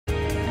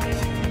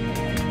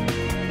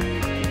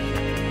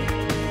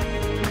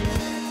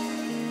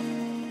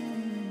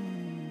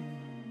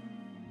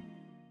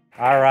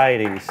All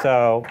righty,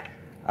 so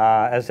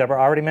as Deborah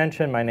already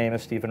mentioned, my name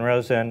is Stephen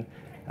Rosen.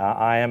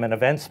 I am an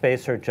event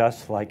spacer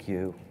just like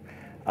you.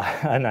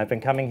 And I've been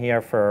coming here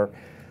for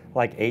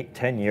like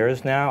 8-10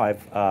 years now.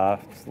 It's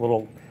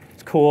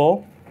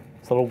cool,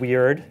 it's a little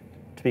weird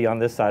to be on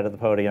this side of the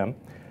podium.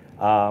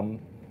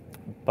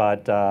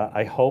 But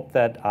I hope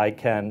that I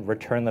can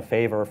return the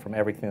favor from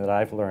everything that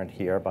I've learned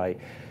here by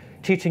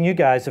teaching you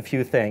guys a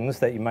few things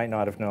that you might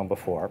not have known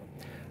before.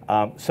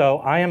 So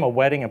I am a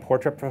wedding and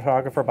portrait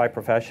photographer by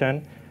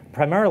profession,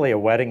 primarily a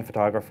wedding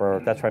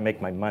photographer. That's where I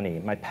make my money.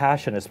 My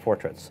passion is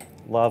portraits.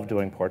 Love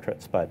doing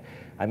portraits, but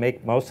I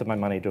make most of my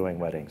money doing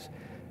weddings.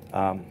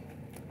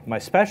 My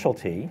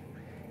specialty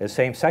is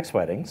same-sex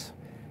weddings.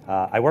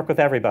 I work with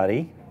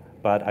everybody,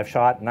 but I've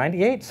shot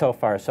 98 so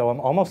far, so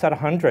I'm almost at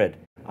 100.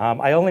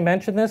 I only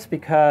mention this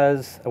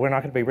because we're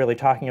not going to be really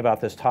talking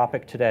about this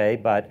topic today,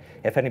 but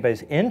if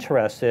anybody's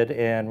interested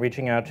in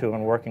reaching out to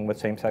and working with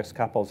same-sex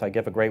couples, I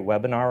give a great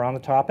webinar on the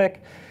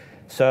topic.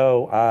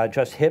 So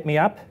just hit me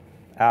up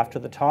after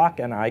the talk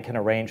and I can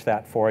arrange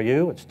that for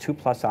you. It's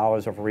 2+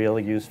 hours of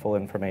really useful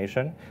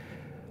information.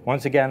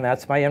 Once again,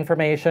 that's my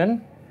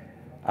information.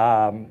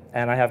 And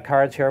I have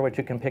cards here which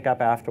you can pick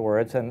up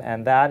afterwards,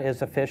 and that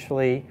is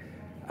officially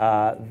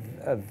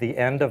the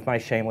end of my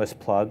shameless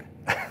plug.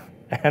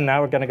 And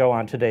now we're going to go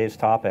on today's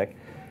topic,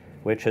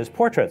 which is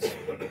portraits.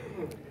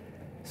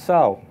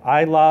 So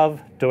I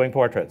love doing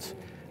portraits.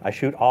 I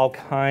shoot all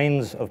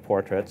kinds of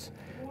portraits.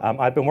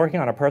 I've been working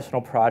on a personal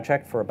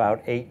project for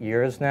about 8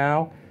 years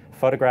now,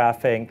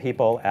 photographing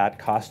people at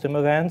costume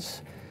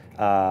events,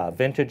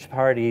 vintage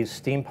parties,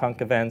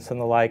 steampunk events, and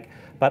the like,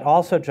 but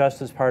also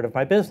just as part of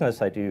my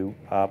business. I do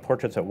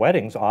portraits at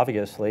weddings,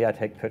 obviously. I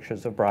take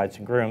pictures of brides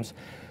and grooms.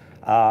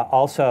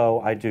 Also,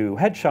 I do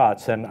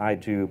headshots, and I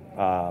do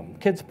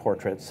kids'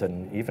 portraits,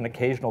 and even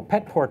occasional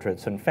pet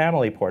portraits and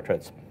family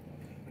portraits.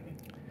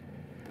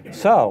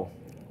 So,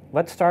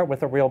 let's start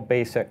with a real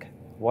basic.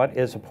 What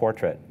is a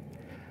portrait?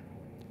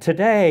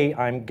 Today,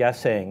 I'm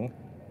guessing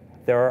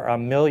there are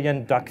 1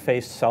 million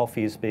duck-faced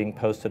selfies being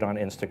posted on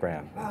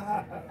Instagram.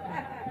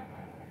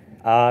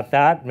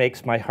 That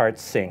makes my heart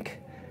sink,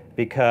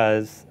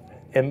 because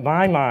in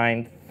my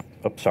mind,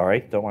 oops, sorry,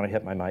 don't want to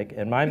hit my mic.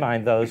 In my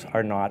mind, those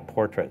are not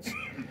portraits.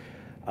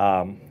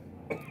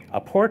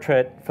 A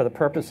portrait, for the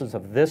purposes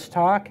of this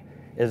talk,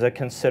 is a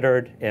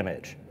considered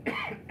image.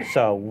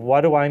 So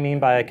what do I mean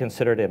by a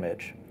considered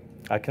image?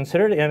 A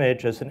considered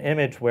image is an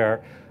image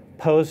where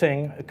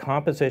posing,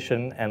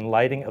 composition, and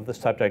lighting of the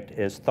subject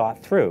is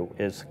thought through,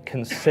 is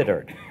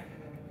considered.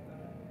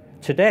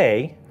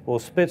 Today, we'll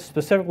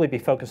specifically be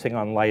focusing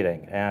on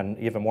lighting, and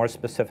even more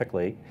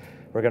specifically,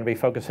 we're going to be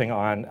focusing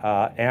on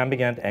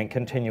ambient and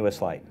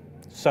continuous light.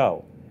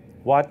 So,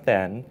 what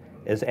then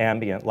is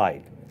ambient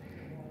light?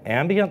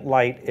 Ambient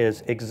light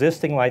is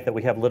existing light that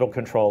we have little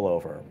control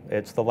over.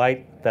 It's the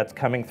light that's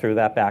coming through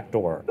that back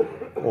door,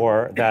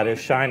 or that is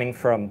shining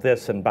from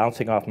this and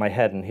bouncing off my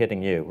head and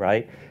hitting you,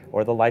 right?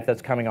 Or the light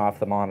that's coming off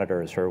the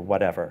monitors or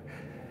whatever.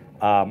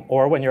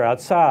 Or when you're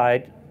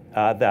outside,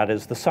 that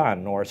is the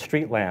sun or a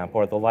street lamp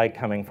or the light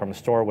coming from a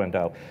store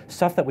window.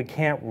 Stuff that we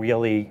can't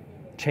really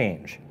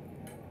change.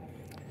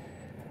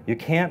 You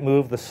can't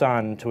move the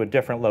sun to a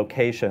different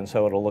location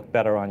so it'll look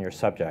better on your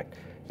subject.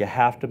 You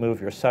have to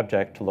move your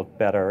subject to look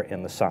better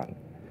in the sun.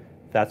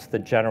 That's the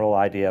general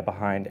idea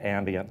behind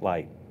ambient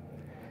light.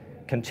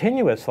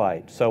 Continuous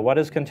light. So what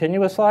is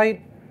continuous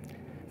light?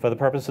 For the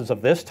purposes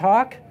of this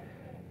talk,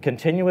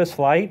 continuous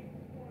light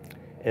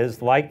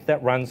is light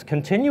that runs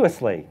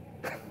continuously.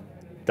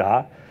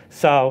 Duh.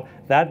 So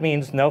that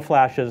means no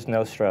flashes,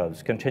 no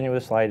strobes.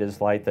 Continuous light is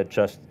light that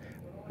just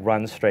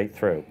runs straight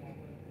through.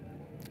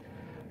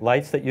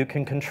 Lights that you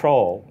can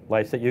control,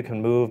 lights that you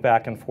can move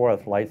back and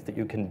forth, lights that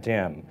you can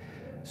dim.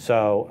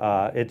 So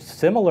it's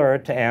similar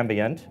to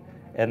ambient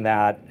in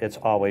that it's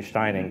always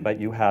shining, but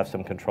you have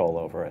some control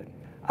over it.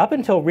 Up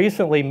until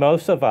recently,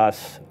 most of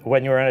us,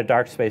 when you were in a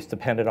dark space,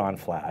 depended on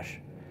flash.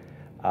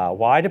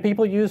 Why do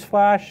people use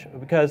flash?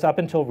 Because up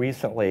until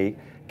recently,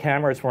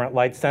 cameras weren't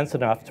light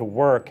sensitive enough to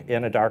work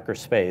in a darker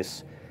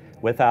space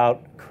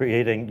without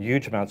creating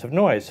huge amounts of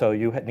noise. So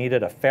you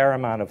needed a fair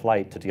amount of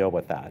light to deal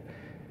with that.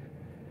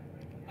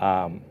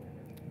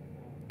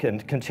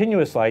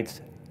 Continuous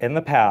lights in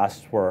the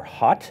past were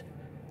hot,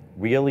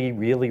 really,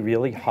 really,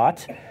 really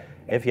hot.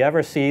 If you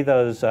ever see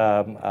those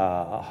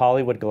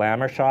Hollywood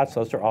glamour shots,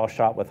 those are all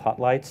shot with hot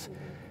lights.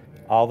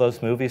 All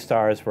those movie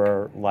stars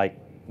were like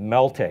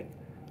melting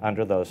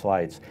under those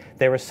lights.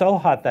 They were so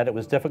hot that it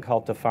was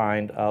difficult to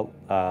find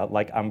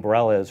like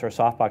umbrellas or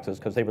softboxes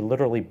because they would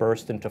literally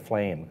burst into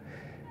flame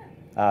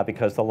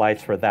because the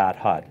lights were that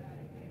hot.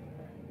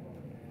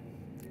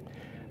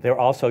 They were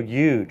also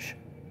huge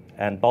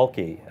and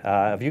bulky.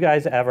 Have you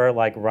guys ever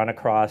like run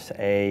across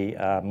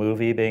a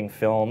movie being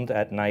filmed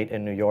at night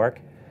in New York?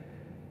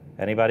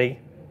 Anybody?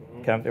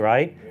 Mm-hmm.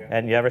 Right? Yeah.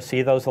 And you ever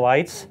see those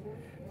lights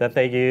that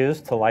they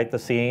use to light the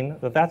scene?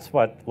 That's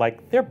what,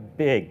 like, they're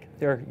big,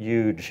 they're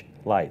huge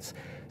lights.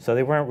 So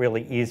they weren't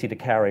really easy to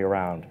carry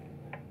around.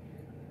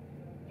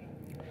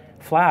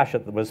 flash,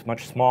 it was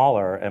much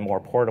smaller and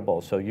more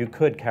portable, so you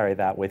could carry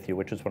that with you,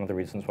 which is one of the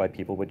reasons why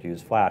people would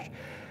use flash.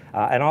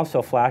 And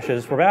also,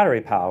 flashes were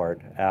battery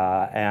powered,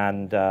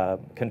 and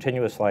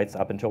continuous lights,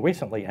 up until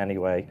recently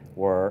anyway,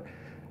 were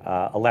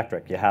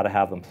electric. You had to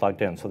have them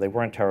plugged in, so they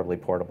weren't terribly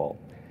portable.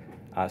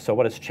 So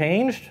what has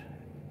changed?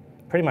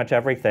 Pretty much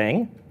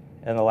everything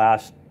in the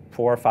last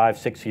 4, 5,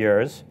 6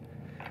 years.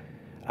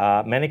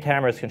 Many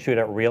cameras can shoot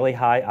at really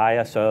high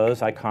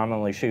ISOs. I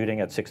commonly shooting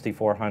at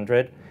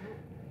 6400,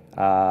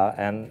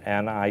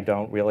 and I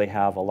don't really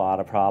have a lot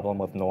of problem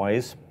with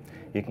noise.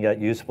 You can get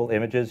usable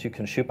images. You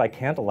can shoot by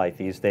candlelight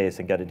these days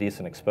and get a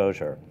decent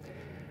exposure.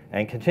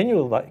 And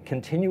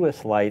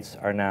continuous lights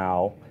are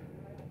now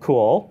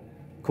cool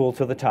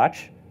to the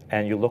touch,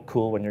 and you look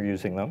cool when you're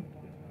using them.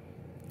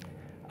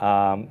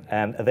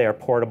 And they are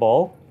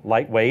portable,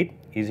 lightweight,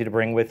 easy to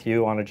bring with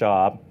you on a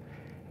job,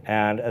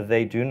 and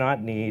they do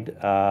not need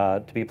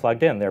to be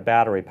plugged in. They're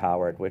battery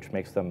powered, which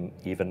makes them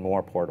even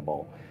more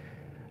portable.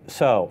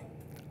 So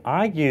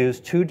I use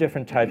 2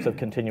 different types of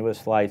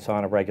continuous lights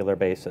on a regular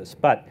basis.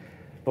 But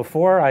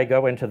before I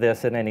go into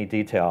this in any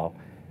detail,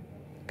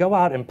 go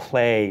out and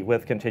play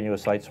with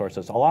continuous light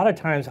sources. A lot of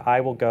times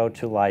I will go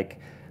to like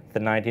the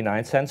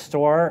 99-cent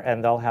store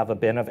and they'll have a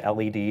bin of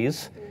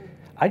LEDs.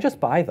 I just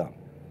buy them.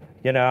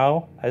 You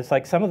know, it's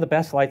like some of the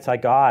best lights I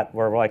got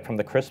were like from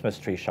the Christmas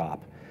tree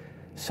shop.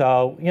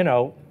 So, you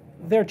know,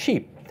 they're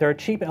cheap. There are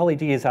cheap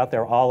LEDs out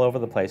there all over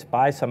the place.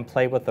 Buy some,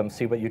 play with them,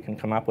 see what you can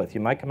come up with.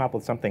 You might come up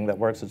with something that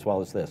works as well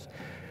as this.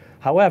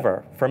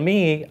 However, for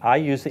me, I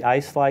use the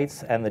ice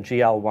lights and the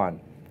GL1.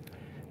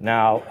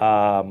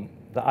 Now,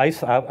 the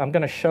ice, I'm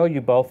going to show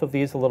you both of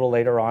these a little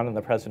later on in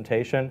the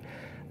presentation.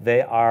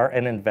 They are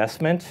an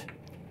investment.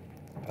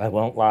 I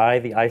won't lie,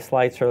 the ice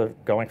lights are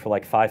going for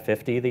like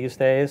 $550 these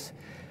days.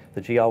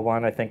 The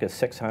GL1, I think, is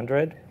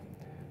 $600.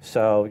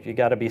 So you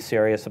got to be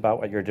serious about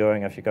what you're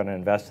doing if you're going to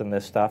invest in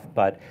this stuff.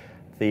 But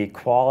the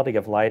quality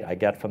of light I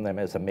get from them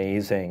is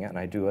amazing, and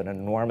I do an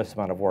enormous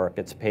amount of work.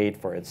 It's paid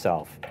for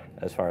itself,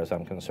 as far as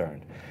I'm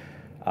concerned.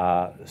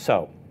 What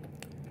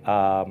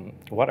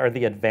are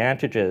the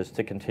advantages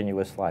to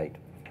continuous light?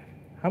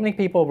 How many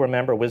people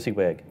remember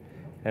WYSIWYG?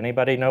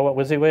 Anybody know what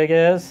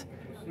WYSIWYG is?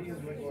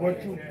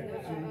 What you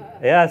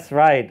see. Yes,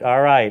 right.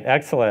 All right.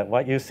 Excellent.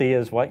 What you see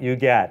is what you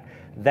get.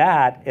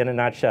 That, in a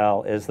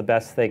nutshell, is the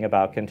best thing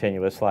about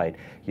continuous light.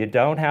 You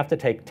don't have to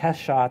take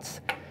test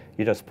shots.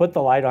 You just put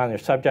the light on your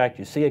subject.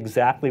 You see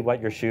exactly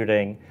what you're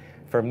shooting.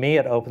 For me,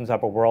 it opens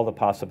up a world of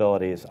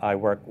possibilities. I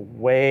work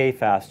way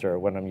faster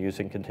when I'm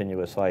using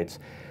continuous lights.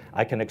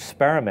 I can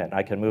experiment.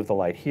 I can move the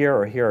light here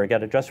or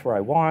get it just where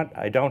I want.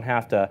 I don't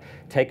have to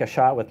take a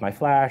shot with my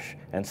flash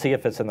and see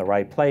if it's in the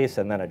right place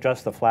and then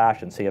adjust the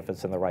flash and see if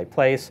it's in the right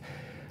place.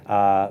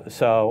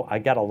 So I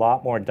get a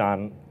lot more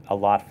done a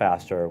lot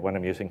faster when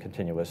I'm using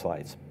continuous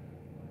lights.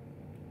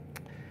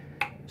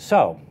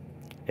 So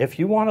if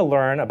you want to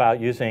learn about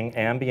using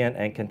ambient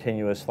and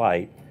continuous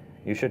light,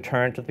 you should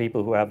turn to the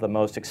people who have the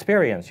most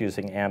experience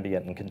using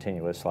ambient and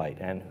continuous light.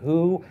 And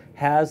who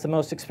has the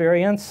most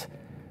experience?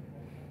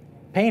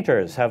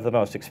 Painters have the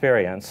most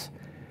experience.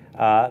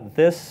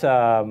 This is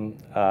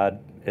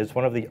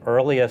one of the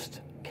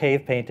earliest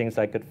cave paintings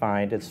I could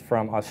find. It's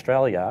from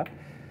Australia.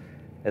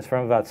 It's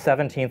from about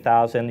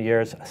 17,000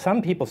 years.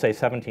 Some people say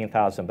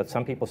 17,000, but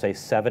some people say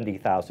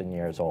 70,000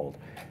 years old.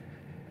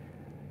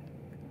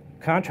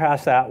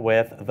 Contrast that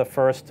with the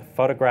first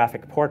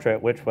photographic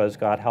portrait, which was,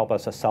 God help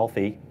us, a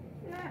selfie,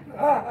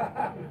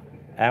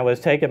 and was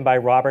taken by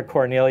Robert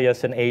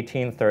Cornelius in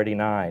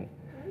 1839.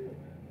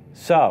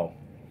 So,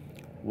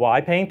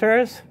 why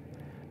painters?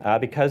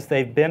 Because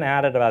they've been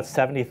at it about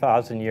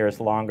 70,000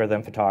 years longer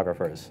than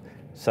photographers.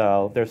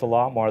 So there's a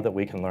lot more that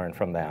we can learn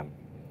from them.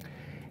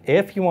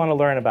 If you want to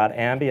learn about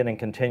ambient and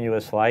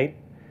continuous light,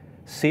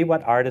 see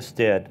what artists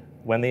did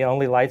when the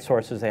only light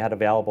sources they had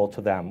available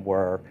to them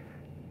were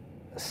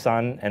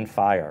sun and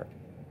fire,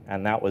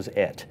 and that was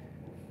it.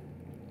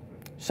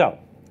 So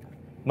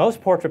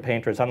most portrait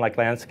painters, unlike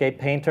landscape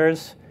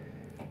painters,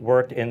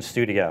 worked in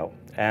studio.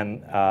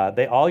 And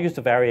they all used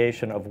a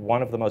variation of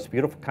one of the most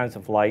beautiful kinds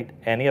of light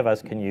any of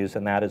us can use,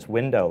 and that is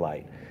window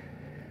light.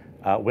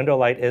 Window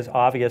light is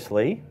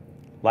obviously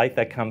light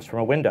that comes from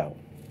a window.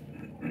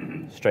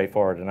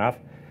 Straightforward enough.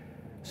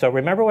 So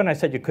remember when I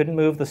said you couldn't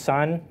move the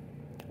sun?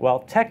 Well,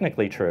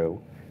 technically true,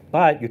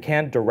 but you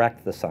can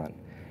direct the sun.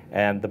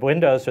 And the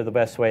windows are the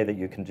best way that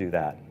you can do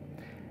that.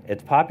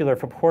 It's popular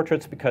for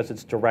portraits because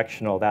it's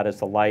directional. That is,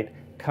 the light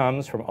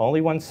comes from only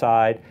one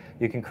side.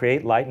 You can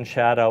create light and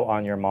shadow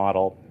on your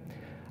model.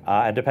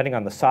 And depending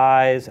on the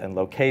size and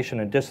location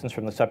and distance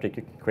from the subject,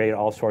 you can create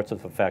all sorts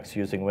of effects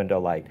using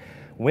window light.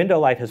 Window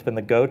light has been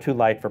the go-to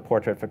light for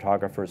portrait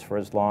photographers for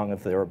as long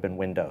as there have been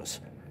windows.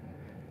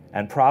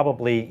 And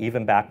probably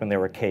even back when there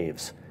were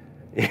caves.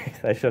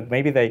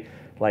 Maybe they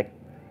like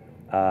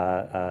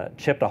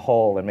chipped a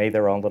hole and made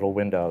their own little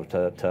window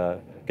to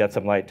get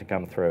some light to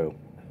come through.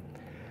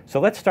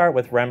 So let's start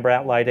with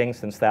Rembrandt lighting,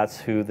 since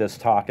that's who this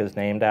talk is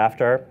named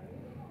after.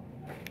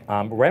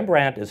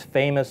 Rembrandt is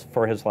famous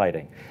for his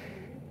lighting.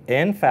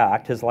 In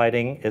fact, his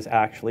lighting is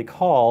actually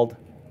called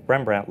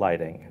Rembrandt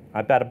lighting.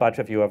 I bet a bunch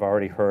of you have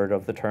already heard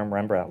of the term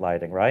Rembrandt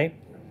lighting, right?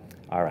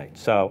 All right,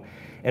 so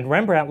in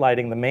Rembrandt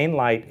lighting, the main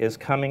light is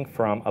coming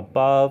from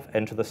above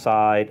and to the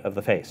side of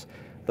the face.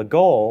 The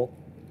goal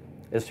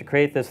is to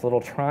create this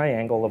little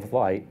triangle of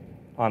light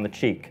on the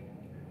cheek.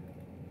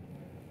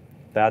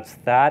 That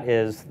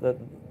is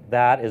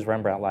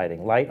Rembrandt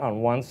lighting. Light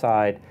on one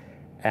side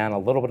and a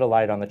little bit of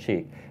light on the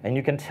cheek. And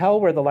you can tell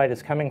where the light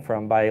is coming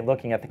from by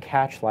looking at the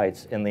catch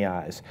lights in the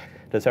eyes.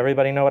 Does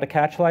everybody know what a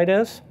catch light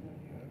is?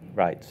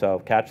 Right, so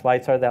catch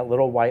lights are that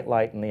little white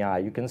light in the eye.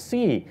 You can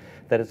see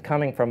that it's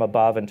coming from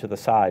above and to the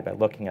side by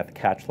looking at the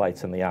catch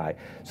lights in the eye.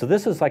 So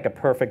this is like a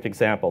perfect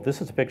example.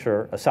 This is a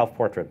picture, a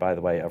self-portrait, by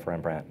the way, of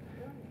Rembrandt.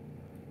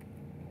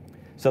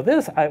 So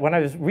this, when I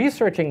was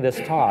researching this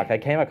talk, I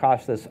came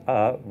across this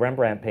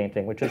Rembrandt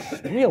painting, which is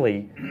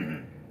really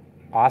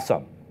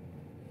awesome.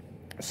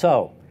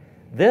 So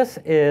this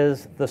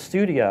is the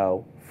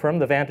studio from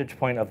the vantage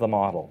point of the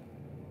model,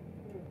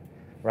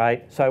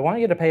 right? So I want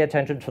you to pay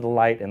attention to the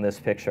light in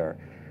this picture.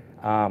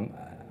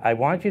 I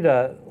want you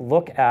to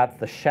look at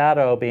the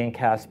shadow being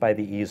cast by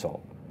the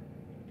easel,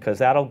 because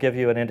that'll give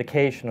you an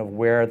indication of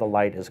where the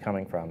light is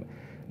coming from.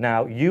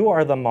 Now, you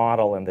are the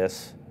model in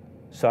this,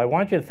 so I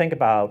want you to think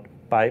about,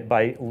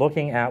 by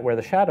looking at where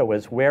the shadow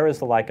is, where is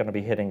the light going to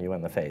be hitting you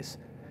in the face,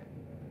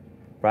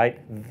 right?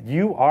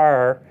 You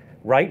are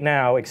right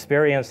now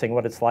experiencing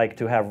what it's like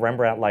to have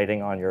Rembrandt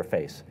lighting on your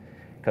face,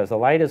 because the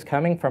light is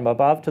coming from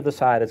above to the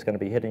side. It's going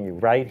to be hitting you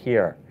right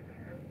here,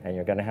 and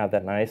you're going to have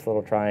that nice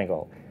little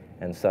triangle.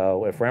 And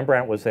so if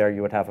Rembrandt was there,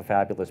 you would have a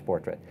fabulous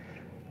portrait.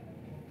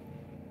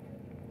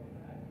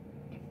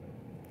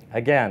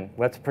 Again,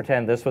 let's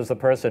pretend this was the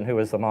person who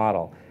was the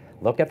model.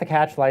 Look at the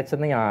catch lights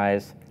in the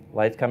eyes.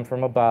 Lights come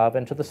from above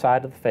and to the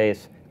side of the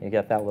face. You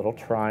get that little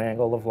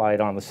triangle of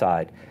light on the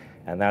side,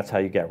 and that's how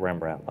you get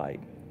Rembrandt light.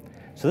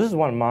 So this is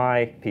one of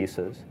my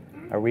pieces,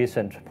 a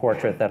recent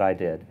portrait that I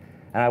did.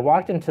 And I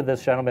walked into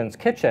this gentleman's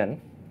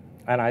kitchen,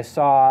 and I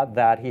saw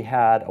that he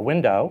had a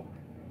window.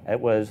 It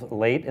was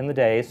late in the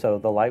day, so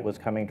the light was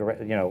coming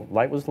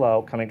light was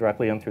low, coming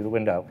directly in through the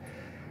window.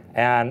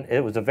 And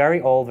it was a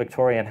very old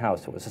Victorian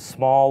house. It was a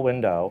small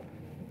window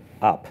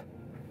up.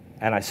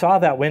 And I saw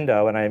that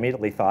window, and I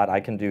immediately thought,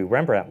 I can do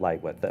Rembrandt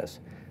light with this.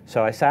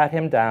 So I sat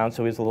him down,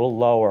 so he's a little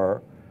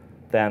lower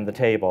than the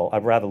table,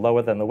 rather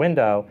lower than the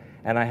window,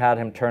 and I had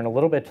him turn a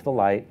little bit to the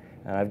light,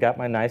 and I've got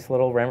my nice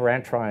little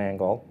Rembrandt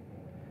triangle.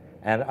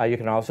 And you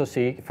can also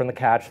see from the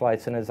catch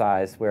lights in his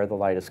eyes where the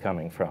light is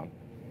coming from.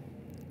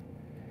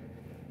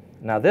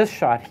 Now this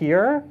shot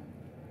here,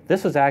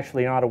 this is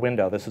actually not a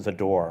window, this is a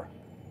door.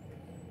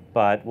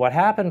 But what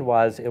happened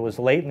was, it was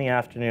late in the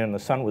afternoon, the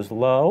sun was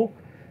low,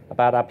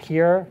 about up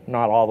here,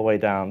 not all the way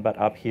down, but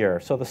up here.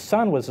 So the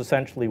sun was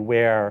essentially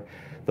where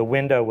the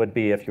window would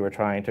be if you were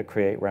trying to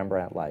create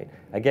Rembrandt light.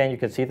 Again, you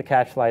can see the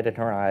catch light in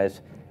her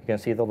eyes. You can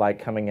see the light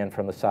coming in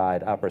from the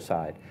side, upper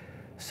side.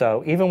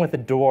 So even with the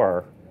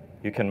door,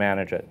 you can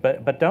manage it.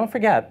 But don't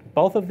forget,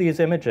 both of these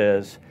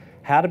images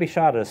had to be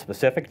shot at a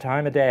specific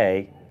time of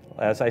day.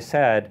 As I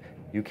said,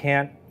 you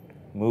can't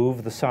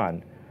move the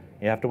sun.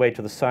 You have to wait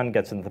till the sun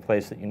gets into the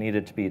place that you need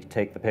it to be to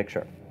take the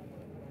picture.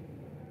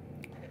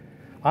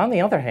 On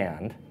the other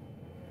hand,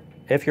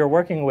 if you're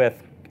working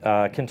with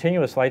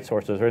continuous light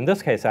sources, or in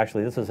this case,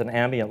 actually, this is an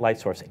ambient light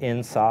source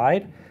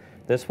inside.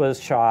 This was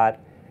shot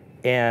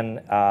in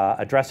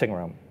a dressing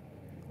room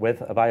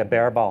by a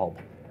bare bulb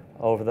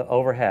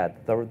overhead.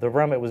 The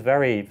room, it was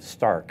very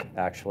stark,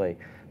 actually.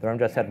 The room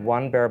just had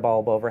one bare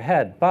bulb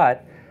overhead.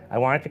 But I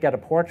wanted to get a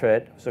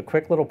portrait. It was a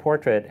quick little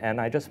portrait,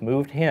 and I just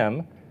moved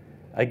him,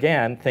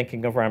 again,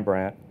 thinking of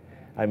Rembrandt.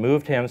 I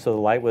moved him so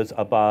the light was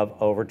above,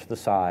 over to the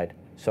side,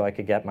 so I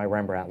could get my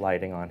Rembrandt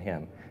lighting on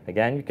him.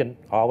 Again, you can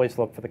always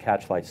look for the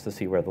catch lights to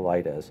see where the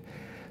light is.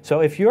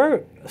 So if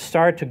you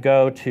start to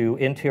go to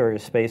interior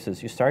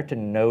spaces, you start to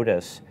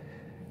notice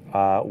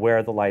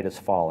where the light is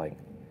falling.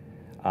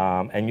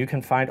 And you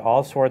can find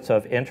all sorts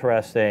of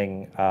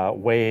interesting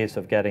ways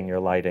of getting your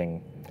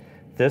lighting.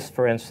 This,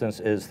 for instance,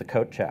 is the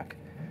coat check.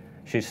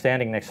 She's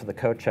standing next to the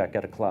coat check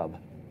at a club.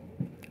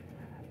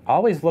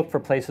 Always look for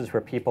places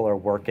where people are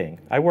working.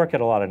 I work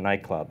at a lot of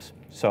nightclubs,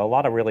 so a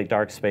lot of really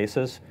dark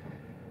spaces.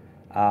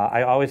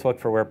 I always look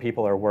for where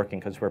people are working,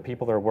 because where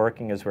people are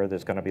working is where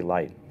there's going to be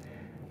light.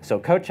 So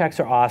coat checks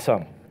are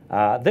awesome.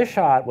 This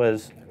shot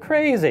was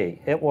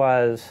crazy.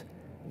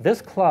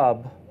 This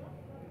club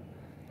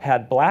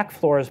had black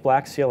floors,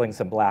 black ceilings,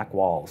 and black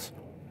walls.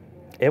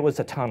 It was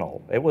a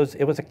tunnel. It was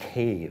a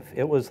cave.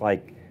 It was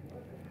like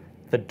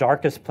the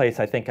darkest place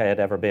I think I had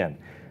ever been.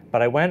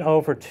 But I went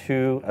over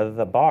to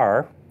the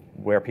bar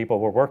where people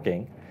were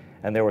working,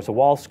 and there was a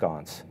wall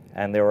sconce.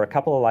 And there were a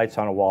couple of lights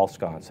on a wall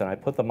sconce, and I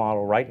put the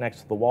model right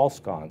next to the wall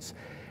sconce.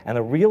 And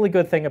the really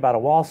good thing about a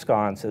wall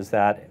sconce is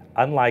that,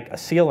 unlike a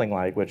ceiling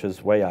light, which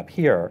is way up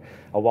here,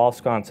 a wall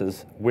sconce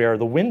is where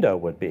the window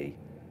would be,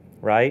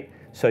 right?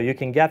 So you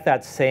can get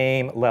that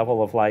same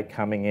level of light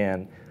coming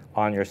in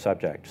on your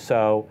subject.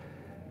 So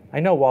I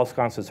know wall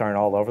sconces aren't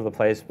all over the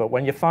place, but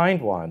when you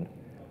find one,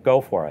 go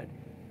for it.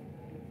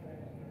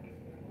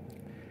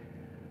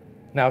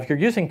 Now, if you're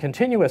using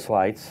continuous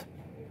lights,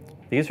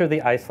 these are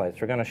the ice lights.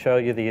 We're going to show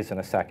you these in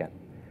a second.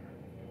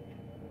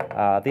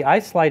 The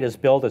ice light is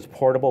billed as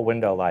portable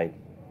window light.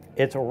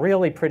 It's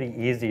really pretty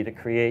easy to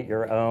create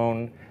your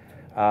own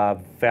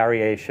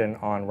variation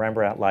on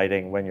Rembrandt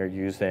lighting when you're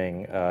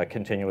using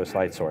continuous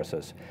light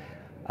sources.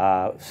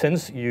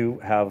 Since you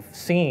have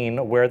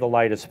seen where the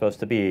light is supposed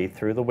to be,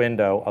 through the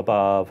window,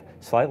 above,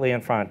 slightly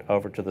in front,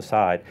 over to the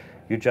side,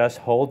 you just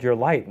hold your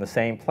light in the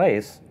same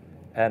place,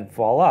 and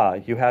voila,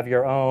 you have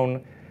your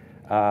own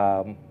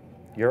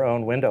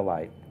window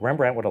light.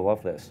 Rembrandt would have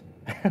loved this.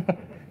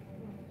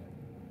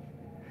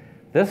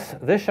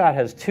 This shot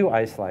has two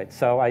ice lights,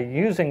 so I'm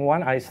using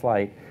one ice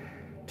light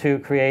to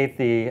create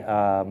the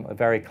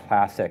very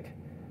classic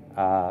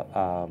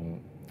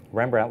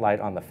Rembrandt light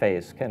on the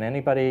face. Can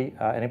anybody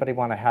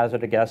want to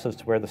hazard a guess as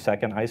to where the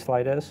second ice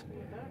light is?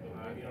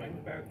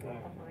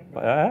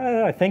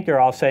 I think you're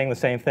all saying the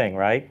same thing,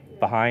 right?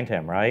 Behind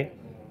him, right?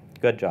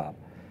 Good job.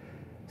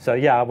 So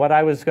yeah,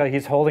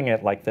 he's holding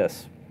it like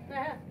this.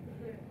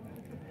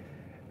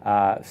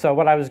 So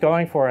what I was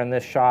going for in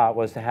this shot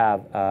was to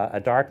have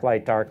a dark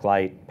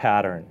light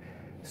pattern.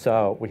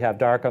 So we have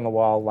dark on the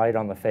wall, light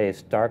on the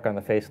face, dark on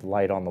the face,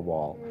 light on the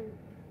wall.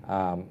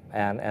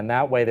 And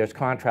that way there's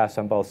contrast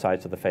on both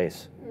sides of the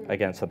face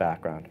against the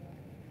background.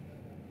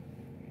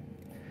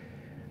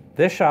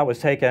 This shot was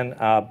taken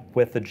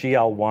with the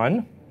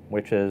GL1,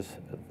 which is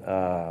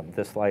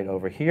this light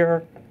over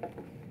here.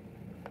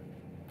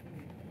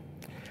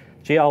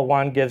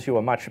 GL1 gives you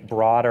a much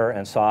broader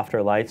and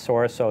softer light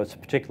source, so it's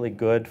particularly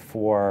good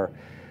for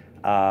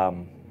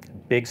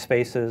big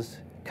spaces,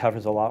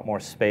 covers a lot more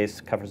space,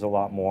 covers a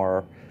lot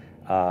more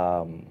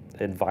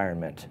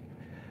environment.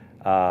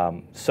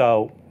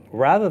 So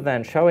rather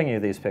than showing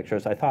you these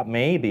pictures, I thought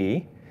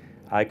maybe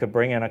I could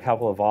bring in a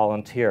couple of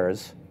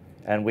volunteers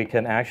and we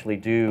can actually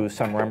do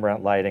some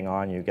Rembrandt lighting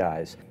on you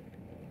guys.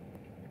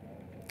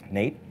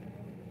 Nate?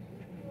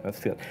 That's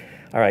good.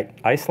 All right,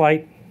 ice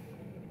light.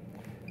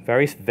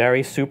 Very,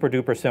 very super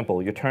duper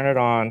simple. You turn it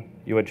on,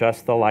 you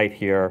adjust the light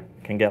here,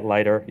 can get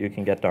lighter, you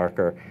can get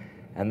darker,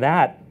 and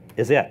that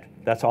is it.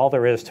 That's all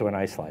there is to an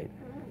ice light.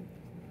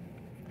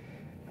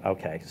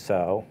 Okay,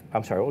 so,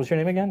 I'm sorry, what was your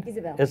name again?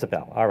 Isabel.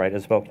 Isabel. All right,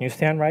 Isabel, can you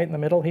stand right in the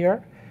middle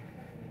here?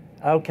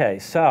 Okay,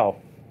 so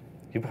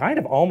you kind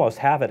of almost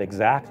have it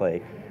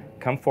exactly.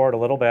 Come forward a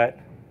little bit,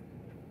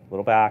 a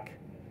little back.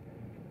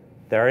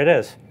 There it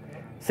is.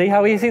 See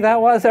how easy that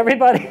was,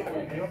 everybody?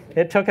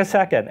 It took a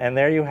second, and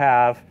there you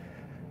have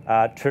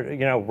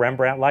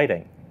Rembrandt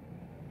lighting.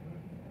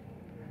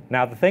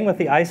 Now, the thing with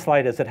the ice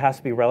light is it has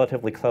to be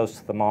relatively close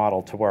to the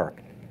model to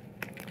work.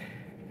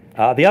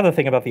 The other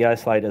thing about the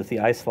ice light is the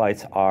ice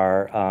lights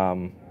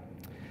are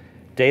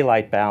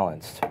daylight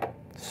balanced.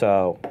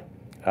 So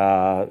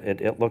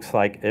it looks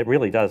like, it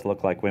really does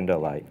look like window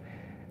light.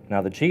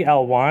 Now the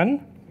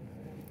GL1,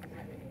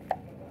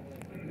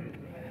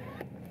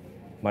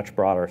 much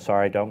broader.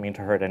 Sorry, don't mean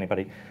to hurt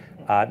anybody.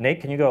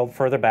 Nate, can you go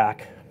further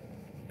back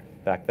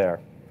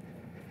there?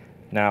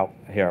 Now,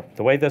 here,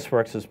 the way this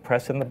works is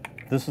press in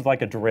this is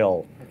like a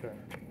drill. Okay.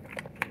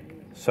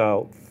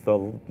 So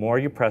the more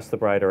you press, the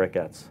brighter it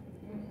gets.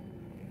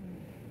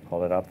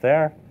 Hold it up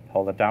there,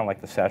 hold it down like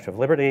the Statue of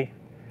Liberty.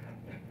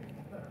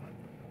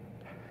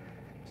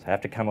 So I have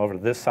to come over to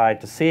this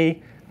side to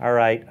see. All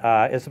right,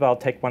 Isabel,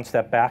 take one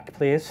step back,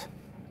 please.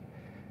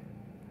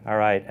 All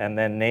right, and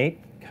then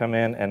Nate, come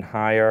in and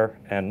higher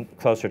and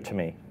closer to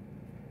me.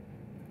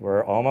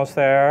 We're almost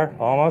there,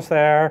 almost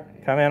there.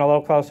 Come in a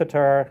little closer to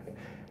her.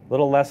 A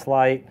little less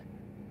light.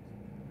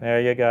 There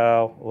you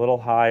go. A little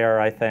higher,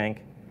 I think.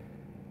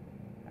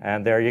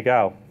 And there you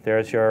go.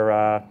 There's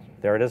your,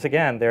 there it is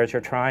again. There's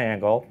your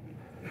triangle.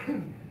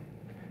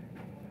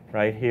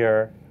 Right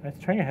here. Let's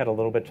turn your head a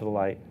little bit to the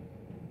light.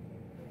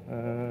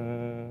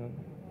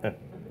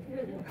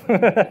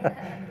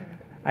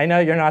 I know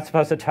you're not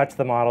supposed to touch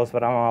the models,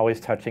 but I'm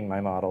always touching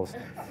my models.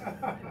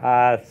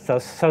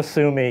 So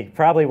sue me.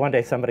 Probably one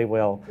day somebody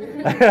will.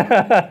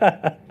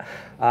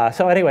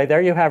 So anyway,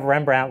 there you have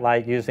Rembrandt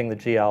light using the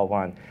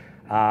GL1.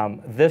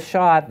 This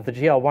shot, the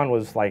GL1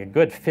 was like a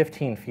good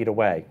 15 feet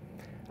away.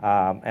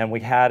 And we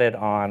had it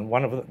on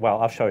one of the,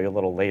 well, I'll show you a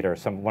little later,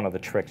 one of the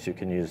tricks you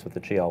can use with the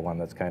GL1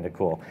 that's kind of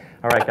cool.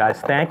 All right, guys,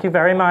 thank you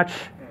very much.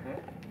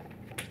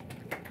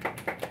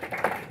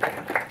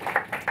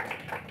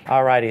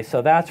 All righty,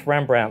 so that's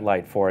Rembrandt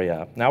light for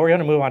you. Now we're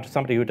going to move on to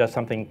somebody who does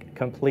something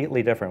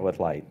completely different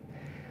with light,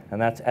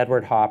 and that's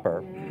Edward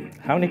Hopper.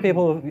 How many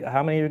of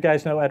you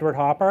guys know Edward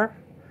Hopper?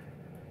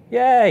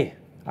 Yay!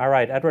 All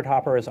right, Edward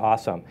Hopper is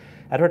awesome.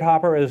 Edward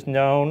Hopper is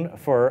known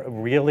for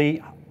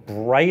really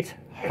bright,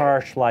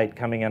 harsh light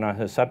coming in on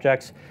his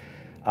subjects,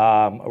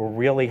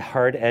 really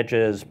hard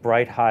edges,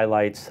 bright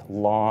highlights,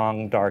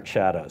 long, dark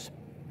shadows.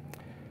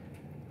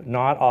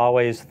 Not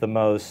always the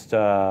most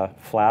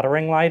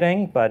flattering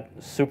lighting, but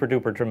super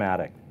duper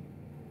dramatic.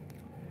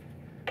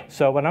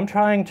 So when I'm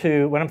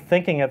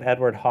thinking of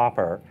Edward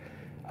Hopper,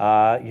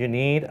 you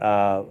need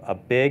a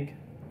big,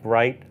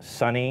 bright,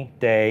 sunny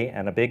day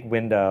and a big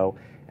window,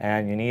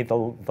 and you need the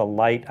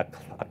light,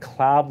 a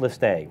cloudless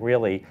day,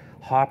 really,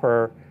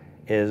 Hopper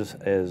is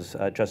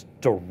just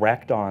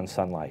direct on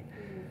sunlight.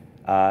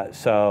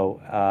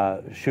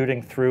 So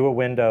shooting through a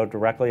window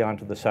directly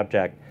onto the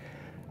subject,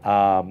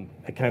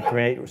 it can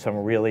create some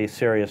really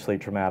seriously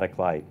dramatic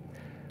light.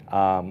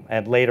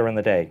 And later in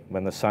the day,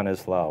 when the sun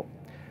is low.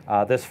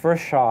 This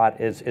first shot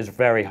is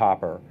very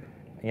Hopper.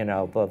 You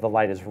know, the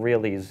light is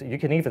really, you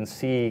can even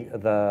see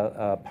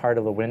the part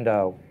of the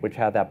window which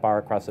had that bar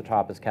across the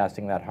top is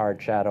casting that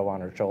hard shadow on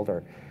her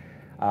shoulder.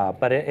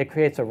 But it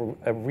creates a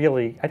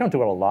really, I don't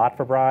do it a lot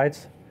for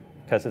brides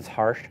because it's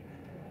harsh,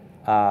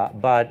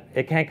 but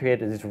it can create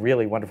these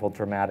really wonderful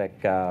dramatic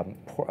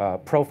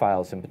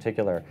profiles in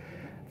particular.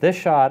 This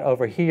shot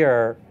over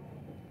here,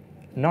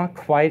 not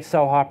quite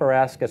so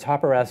Hopper-esque. It's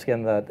Hopper-esque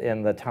in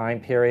the time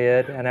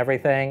period and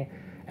everything.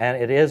 And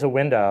it is a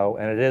window,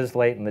 and it is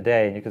late in the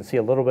day, and you can see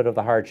a little bit of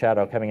the hard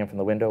shadow coming in from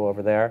the window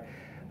over there.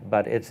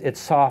 But it's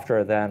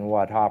softer than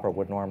what Hopper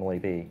would normally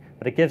be.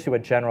 But it gives you a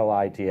general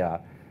idea.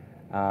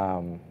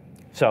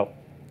 So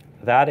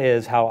that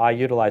is how I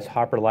utilize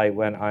Hopper light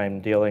when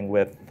I'm dealing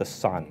with the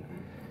sun.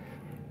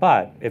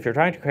 But if you're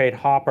trying to create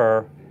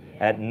Hopper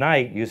at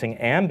night using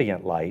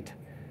ambient light,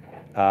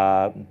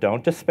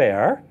 don't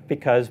despair,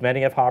 because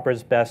many of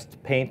Hopper's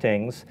best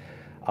paintings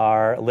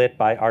are lit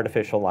by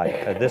artificial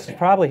light. This is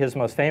probably his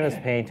most famous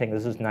painting.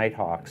 This is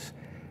Nighthawks.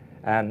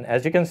 And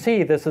as you can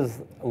see, this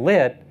is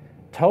lit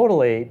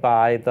totally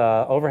by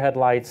the overhead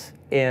lights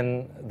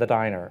in the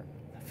diner,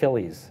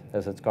 Phillies,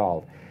 as it's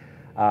called.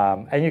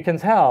 And you can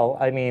tell,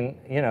 I mean,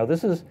 you know,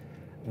 this is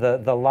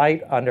the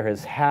light under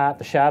his hat,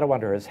 the shadow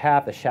under his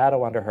hat, the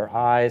shadow under her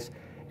eyes.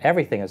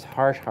 Everything is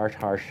harsh, harsh,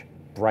 harsh,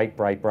 bright,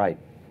 bright, bright.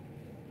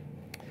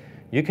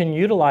 You can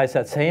utilize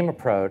that same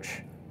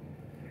approach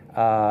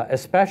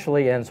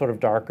especially in sort of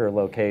darker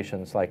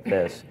locations like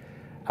this.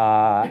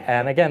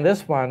 And again,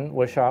 this one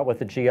was shot with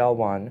the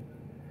GL1.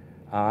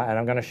 And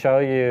I'm going to show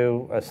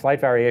you a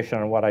slight variation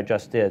on what I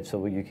just did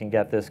so you can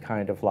get this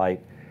kind of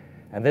light.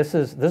 And this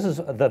is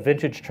the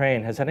vintage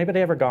train. Has anybody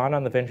ever gone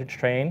on the vintage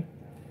train?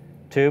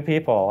 2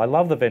 people. I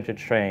love the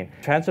vintage train.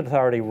 Transit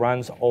Authority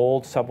runs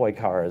old subway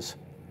cars.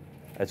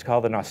 It's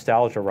called the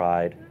Nostalgia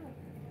Ride.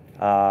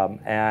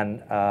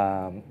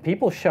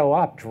 People show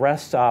up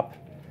dressed up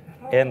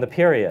in the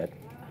period.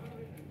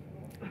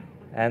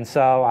 And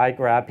so I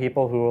grab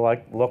people who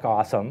look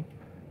awesome,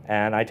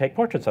 and I take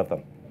portraits of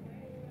them.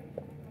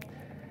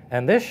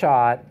 And this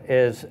shot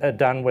is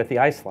done with the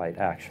ice light,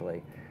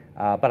 actually.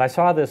 But I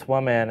saw this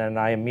woman, and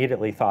I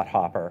immediately thought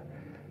Hopper.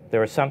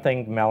 There was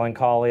something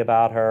melancholy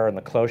about her, and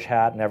the cloche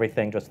hat and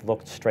everything just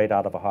looked straight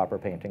out of a Hopper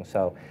painting.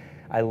 So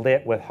I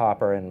lit with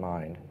Hopper in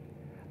mind.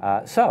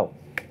 So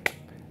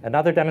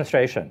another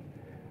demonstration.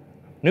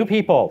 New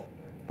people.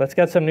 Let's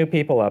get some new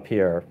people up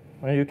here.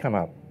 Why don't you come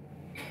up?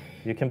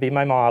 You can be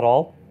my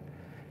model.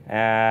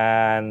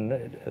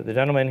 And the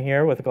gentleman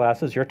here with the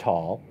glasses, you're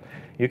tall.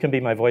 You can be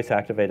my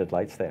voice-activated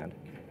light stand.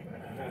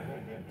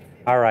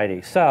 All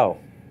righty, so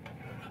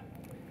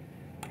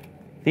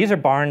these are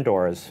barn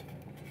doors.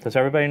 Does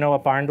everybody know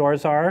what barn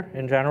doors are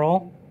in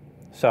general?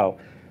 So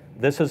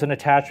this is an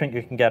attachment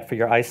you can get for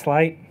your ice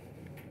light.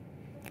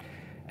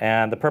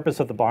 And the purpose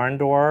of the barn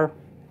door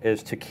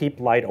is to keep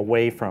light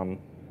away from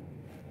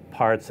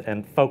parts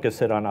and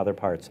focus it on other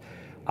parts.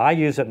 I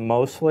use it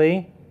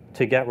mostly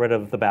to get rid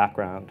of the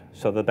background,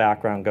 so the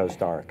background goes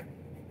dark.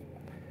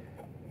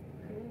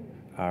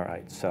 All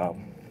right, so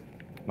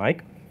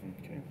Mike,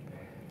 okay.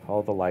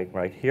 Hold the light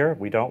right here.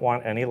 We don't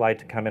want any light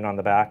to come in on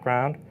the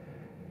background.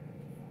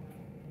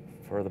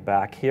 For the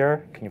back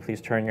here, can you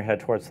please turn your head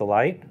towards the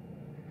light?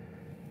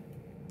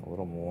 A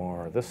little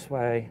more this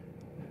way.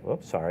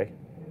 Whoops, sorry,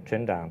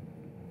 chin down.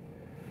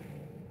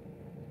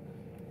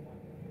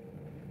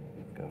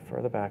 Go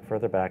further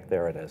back,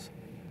 there it is.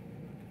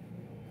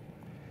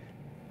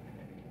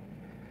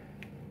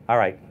 All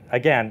right,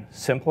 again,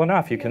 simple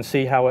enough. You can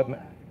see how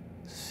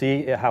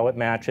it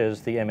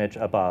matches the image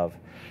above.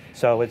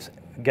 So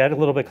get a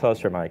little bit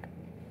closer, Mike,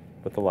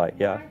 with the light,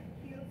 yeah?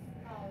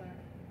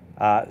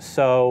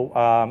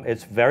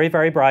 It's very,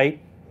 very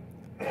bright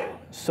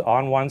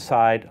on one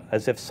side,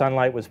 as if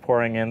sunlight was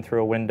pouring in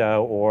through a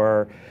window,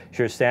 or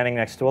she was standing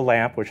next to a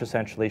lamp, which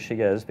essentially she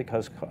is,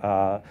 because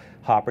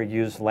Hopper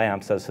used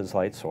lamps as his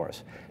light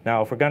source.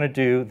 Now, if we're going to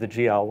do the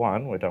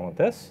GL1, we're done with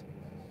this.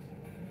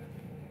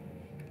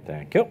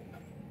 Thank you.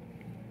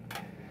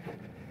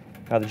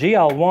 Now, the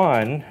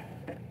GL1,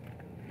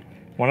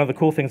 one of the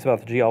cool things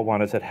about the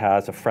GL1 is it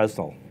has a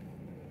Fresnel.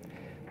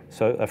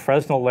 So a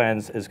Fresnel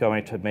lens is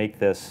going to make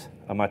this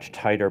a much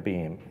tighter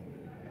beam.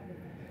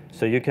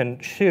 So you can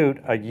shoot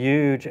a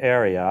huge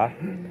area,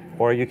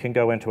 or you can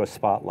go into a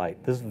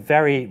spotlight. This is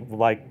very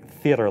like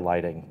theater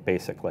lighting,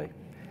 basically.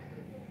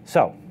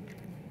 So,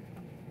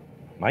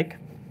 Mike,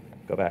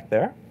 go back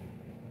there.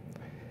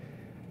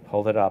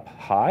 Hold it up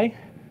high.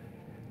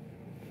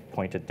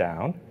 Point it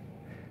down.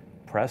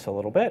 Press a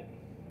little bit.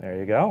 There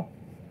you go.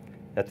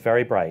 That's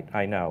very bright.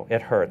 I know.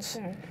 It hurts.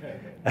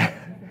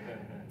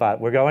 But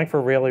we're going for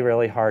really,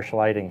 really harsh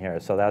lighting here,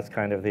 so that's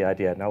kind of the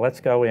idea. Now let's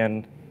go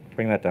in.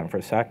 Bring that down for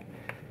a sec.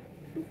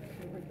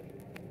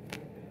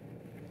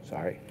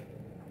 Sorry.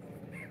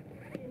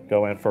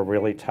 go in for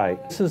really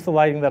tight. This is the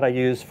lighting that I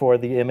use for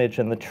the image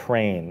in the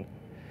train.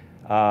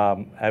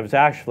 I was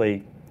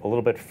actually a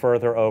little bit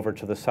further over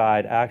to the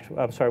side.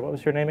 I'm sorry, what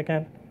was your name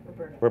again?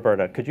 Roberta.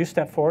 Roberta. Could you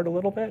step forward a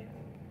little bit?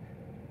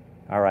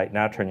 All right,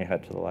 now turn your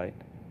head to the light.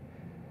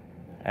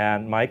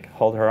 And Mike,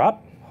 hold her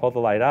up, hold the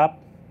light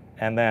up,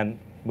 and then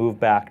move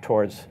back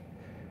towards,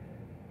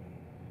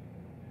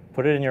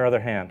 put it in your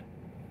other hand.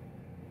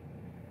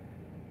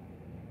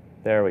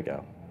 There we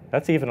go.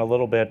 That's even a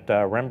little bit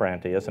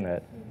Rembrandt-y, isn't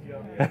it?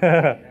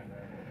 Yeah.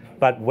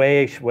 But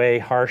way, way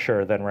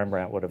harsher than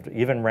Rembrandt would have.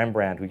 Even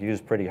Rembrandt, who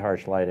used pretty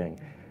harsh lighting.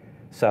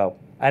 So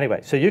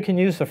anyway, so you can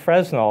use the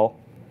Fresnel.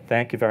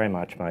 Thank you very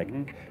much, Mike.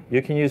 Mm-hmm.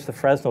 You can use the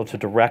Fresnel to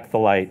direct the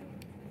light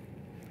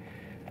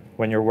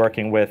when you're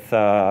working with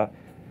the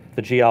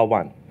GL1.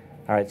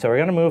 All right, so we're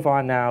going to move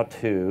on now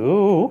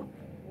to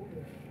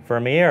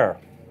Vermeer.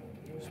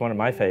 It's one of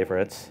my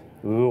favorites.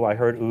 Ooh, I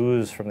heard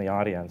oohs from the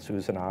audience,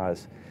 oohs and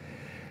ahs.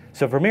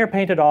 So Vermeer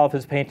painted all of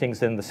his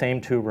paintings in the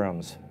same two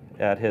rooms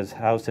at his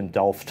house in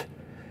Delft.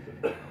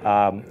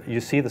 You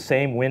see the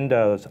same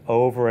windows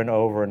over and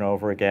over and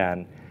over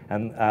again.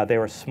 And they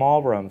were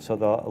small rooms, so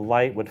the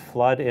light would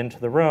flood into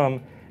the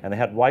room, and they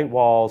had white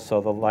walls,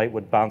 so the light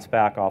would bounce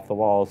back off the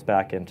walls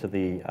back into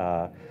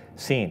the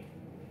scene.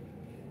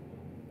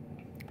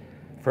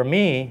 For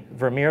me,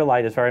 Vermeer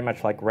light is very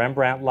much like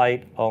Rembrandt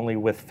light, only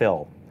with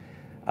fill.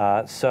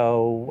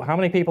 So how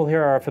many people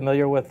here are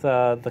familiar with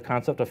the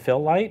concept of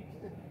fill light?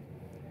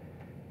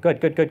 Good,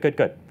 good, good, good,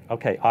 good.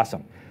 OK,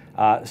 awesome.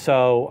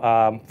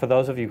 For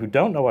those of you who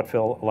don't know what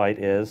fill light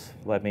is,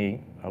 let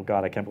me, oh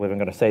God, I can't believe I'm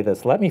going to say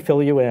this. Let me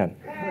fill you in.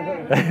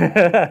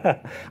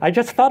 I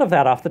just thought of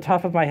that off the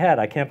top of my head.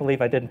 I can't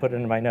believe I didn't put it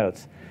in my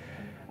notes.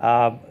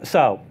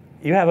 So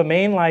you have a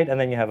main light, and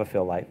then you have a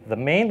fill light. The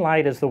main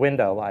light is the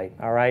window light,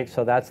 all right?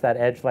 So that's that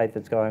edge light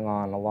that's going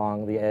on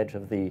along the edge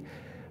of the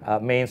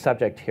main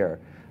subject here.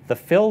 The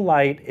fill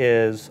light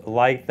is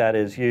light that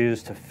is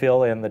used to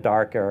fill in the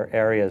darker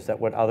areas that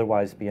would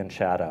otherwise be in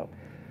shadow.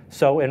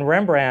 So in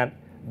Rembrandt,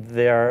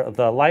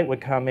 the light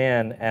would come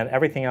in and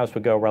everything else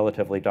would go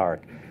relatively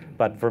dark.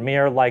 But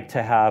Vermeer liked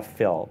to have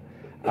fill.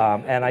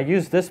 And I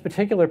use this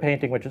particular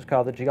painting, which is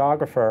called The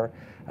Geographer,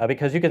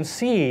 because you can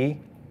see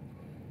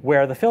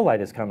where the fill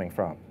light is coming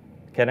from.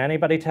 Can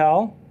anybody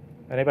tell?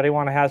 Anybody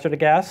want to hazard a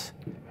guess?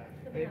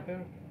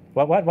 Paper.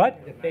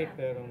 What? The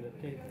paper on the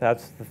tape.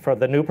 That's for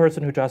the new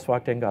person who just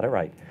walked in, got it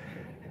right.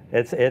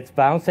 It's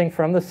bouncing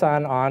from the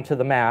sun onto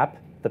the map,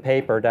 the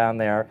paper down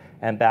there,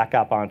 and back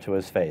up onto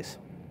his face,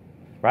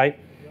 right?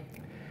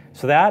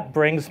 So that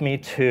brings me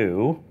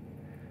to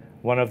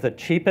one of the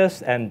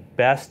cheapest and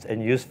best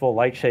and useful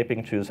light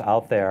shaping tools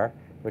out there,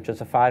 which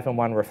is a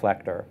 5-in-1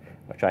 reflector,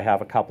 which I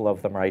have a couple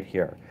of them right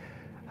here.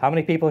 How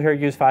many people here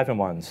use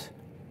 5-in-1s?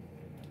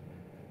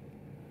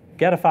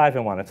 Get a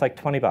 5-in-1. It's like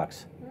 20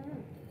 bucks.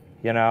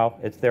 You know,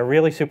 they're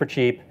really super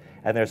cheap,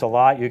 and there's a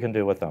lot you can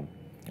do with them,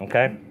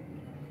 okay?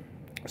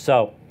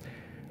 So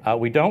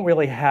we don't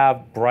really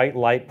have bright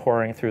light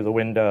pouring through the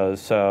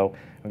windows, so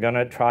I'm going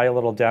to try a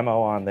little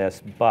demo on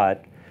this,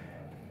 but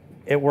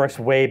it works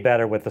way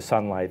better with the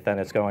sunlight than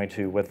it's going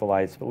to with the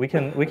lights. But we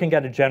can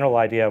get a general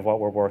idea of what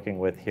we're working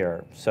with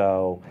here.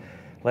 So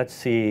let's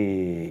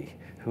see.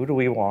 Who do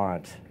we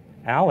want?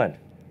 Alan.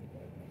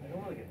 I don't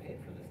want to get paid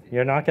for this.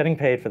 You're not getting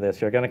paid for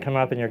this. You're going to come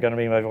up and you're going to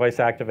be my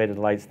voice-activated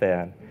light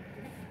stand.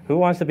 Who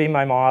wants to be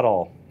my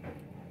model?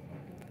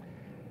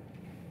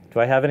 Do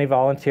I have any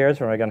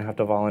volunteers, or am I going to have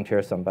to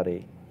volunteer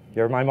somebody?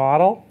 You're my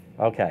model?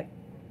 OK.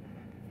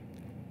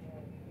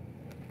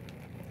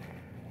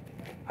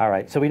 All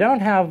right, so we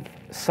don't have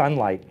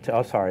sunlight.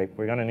 Oh, sorry,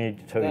 we're going to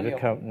need to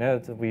come. No,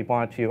 we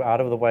want you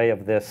out of the way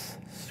of this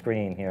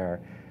screen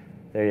here.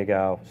 There you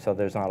go. So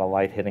there's not a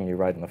light hitting you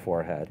right in the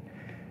forehead.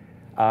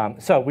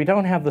 So we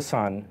don't have the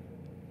sun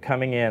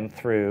coming in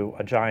through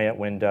a giant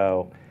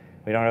window.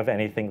 We don't have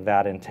anything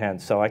that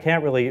intense. So I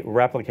can't really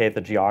replicate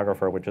the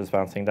Geographer, which is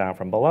bouncing down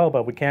from below,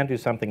 but we can do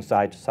something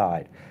side to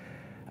side.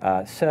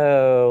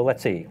 So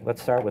let's see. Let's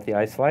start with the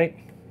ice light.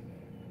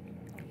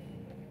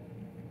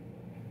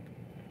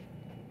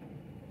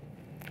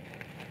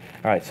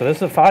 All right, so this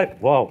is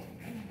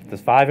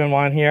this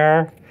 5-in-1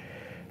 here.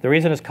 The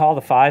reason it's called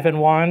the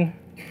 5-in-1,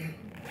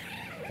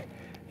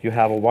 you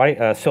have a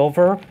white, a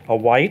silver, a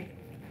white,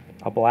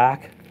 a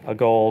black, a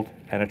gold,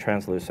 and a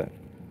translucent,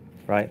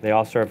 right? They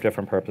all serve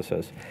different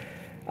purposes.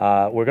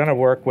 We're going to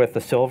work with the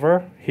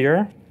silver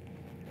here.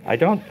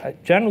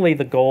 Generally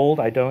the gold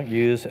I don't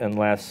use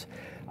unless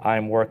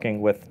I'm working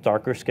with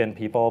darker skinned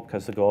people,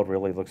 because the gold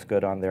really looks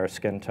good on their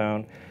skin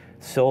tone.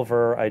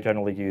 Silver I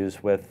generally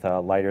use with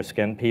lighter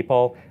skinned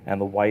people,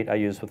 and the white I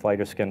use with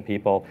lighter skinned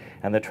people.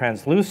 And the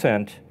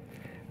translucent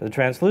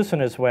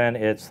is when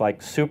it's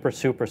like super,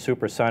 super,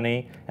 super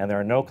sunny, and there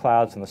are no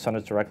clouds, and the sun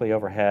is directly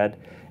overhead,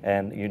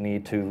 and you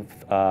need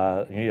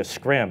a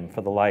scrim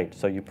for the light.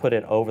 So you put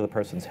it over the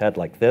person's head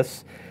like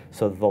this,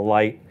 so the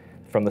light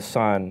from the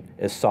sun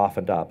is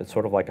softened up. It's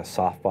sort of like a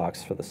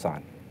softbox for the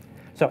sun.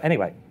 So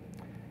anyway,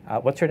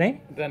 what's your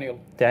name? Daniel.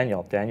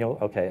 Daniel. Daniel,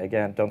 OK,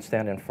 again, don't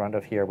stand in front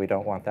of here. We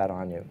don't want that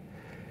on you.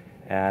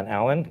 And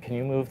Alan, can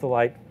you move the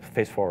light?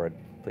 Face forward,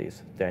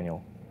 please.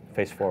 Daniel,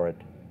 face forward.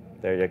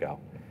 There you go.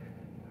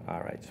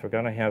 All right, so we're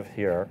going to have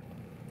here,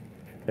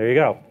 there you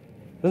go.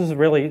 This is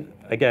really,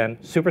 again,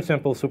 super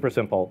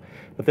simple,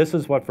 but this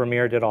is what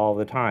Vermeer did all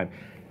the time.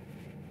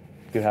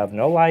 You have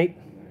no light,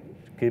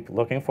 keep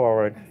looking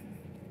forward.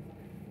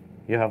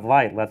 You have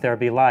light, let there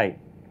be light,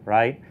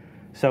 right?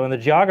 So in the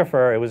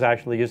Geographer, it was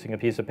actually using a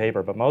piece of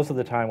paper, but most of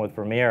the time with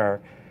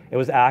Vermeer, it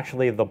was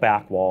actually the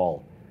back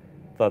wall.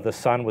 The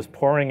sun was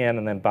pouring in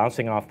and then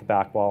bouncing off the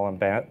back wall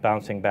and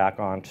bouncing back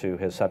onto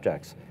his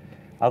subjects.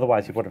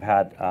 Otherwise, he would have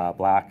had a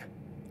black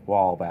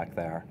wall back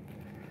there.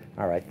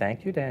 All right,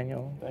 thank you,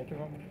 Daniel. Thank you,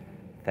 Roman.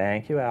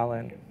 Thank you,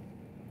 Alan.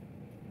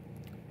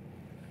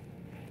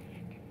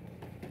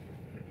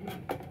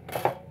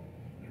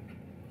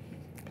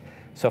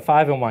 So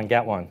 5 and 1,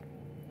 get one.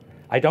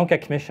 I don't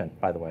get commission,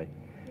 by the way.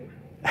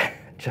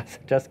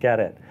 just get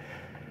it.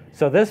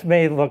 So this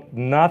may look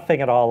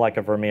nothing at all like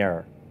a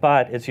Vermeer,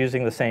 but it's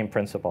using the same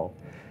principle.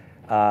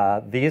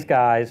 These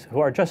guys,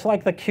 who are just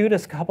like the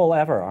cutest couple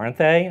ever, aren't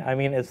they? I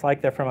mean, it's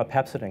like they're from a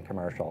Pepsodent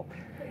commercial.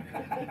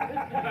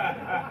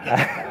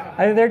 I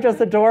mean, they're just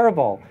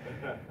adorable.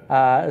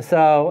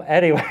 So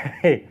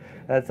anyway,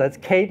 that's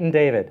Kate and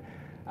David.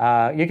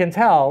 You can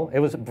tell, it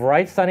was a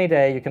bright sunny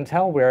day, you can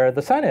tell where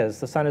the sun is.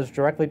 The sun is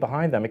directly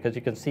behind them because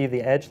you can see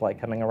the edge light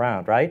coming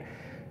around, right?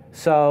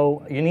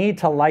 So you need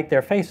to light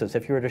their faces.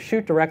 If you were to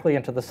shoot directly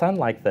into the sun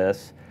like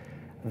this,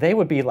 they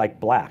would be like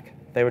black.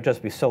 They would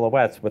just be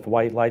silhouettes with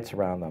white lights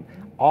around them.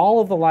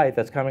 All of the light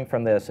that's coming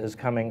from this is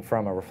coming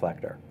from a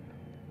reflector.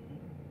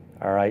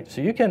 All right,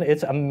 so you can,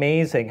 it's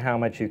amazing how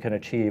much you can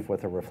achieve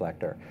with a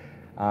reflector.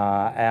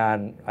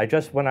 And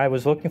when I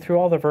was looking through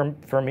all the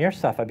Vermeer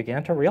stuff, I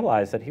began to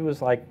realize that he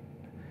was like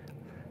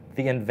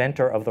the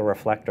inventor of the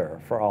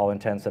reflector for all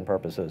intents and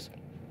purposes.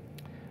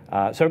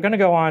 So we're going to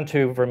go on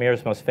to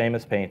Vermeer's most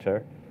famous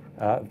painting,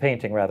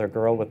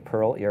 Girl with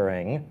Pearl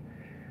Earring,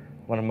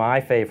 one of my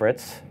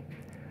favorites.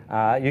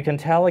 You can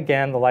tell,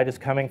 again, the light is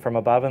coming from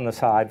above and the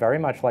side, very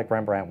much like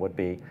Rembrandt would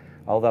be,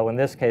 although in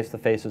this case the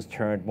face is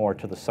turned more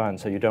to the sun,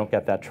 so you don't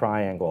get that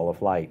triangle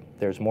of light.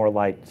 There's more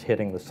light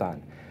hitting the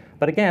sun.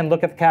 But again,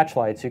 look at the catch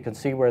lights. You can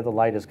see where the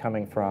light is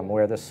coming from,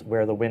 where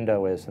the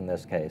window is in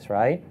this case,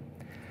 right?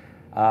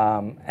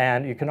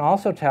 And you can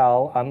also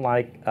tell,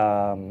 unlike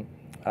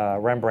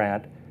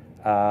Rembrandt,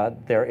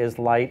 there is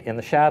light in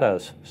the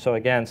shadows. So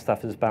again,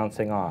 stuff is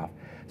bouncing off.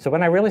 So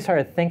when I really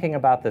started thinking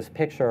about this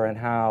picture and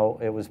how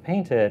it was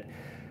painted,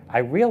 I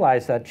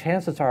realized that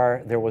chances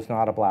are there was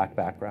not a black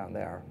background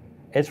there.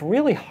 It's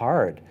really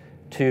hard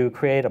to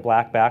create a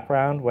black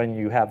background when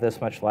you have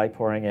this much light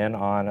pouring in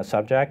on a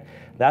subject.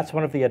 That's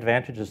one of the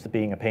advantages to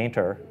being a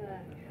painter.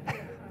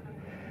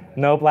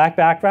 No black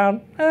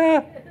background?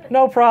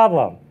 No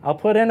problem. I'll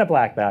put in a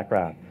black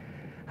background.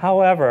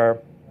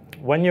 However,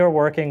 when you're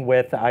working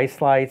with the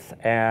ice lights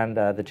and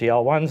the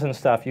GL1s and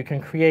stuff, you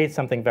can create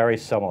something very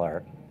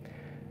similar.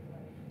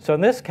 So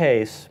in this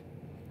case,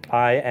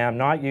 I am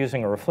not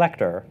using a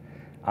reflector.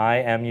 I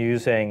am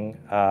using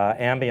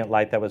ambient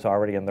light that was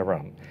already in the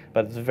room.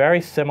 But it's a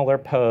very similar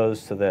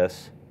pose to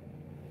this.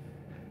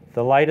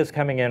 The light is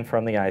coming in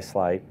from the ice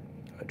light,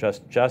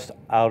 just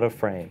out of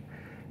frame.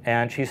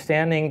 And she's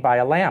standing by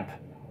a lamp.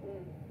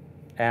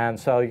 And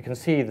so you can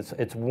see this,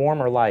 it's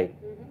warmer light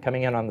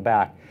coming in on the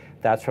back.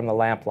 That's from the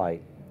lamp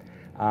light.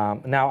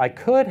 Now, I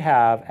could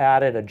have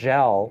added a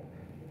gel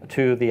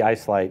to the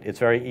ice light. It's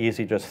very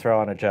easy, just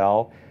throw on a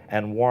gel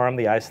and warm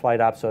the ice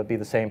light up so it'd be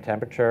the same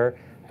temperature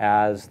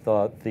as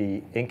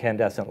the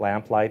incandescent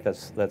lamp light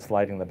that's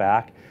lighting the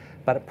back.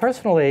 But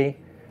personally,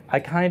 I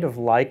kind of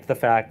like the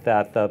fact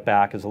that the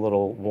back is a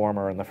little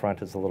warmer and the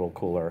front is a little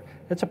cooler.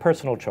 It's a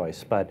personal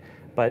choice, but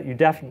you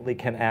definitely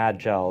can add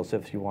gels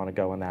if you want to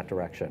go in that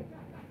direction.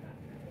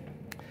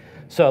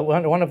 So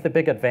one of the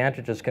big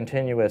advantages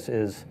continuous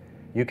is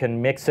you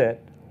can mix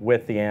it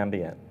with the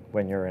ambient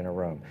when you're in a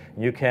room.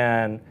 You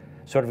can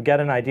sort of get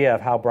an idea of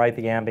how bright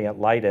the ambient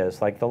light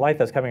is. Like the light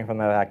that's coming from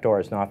the back door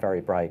is not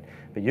very bright,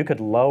 but you could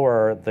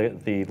lower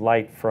the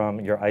light from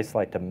your ice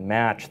light to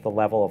match the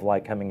level of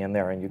light coming in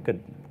there, and you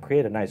could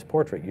create a nice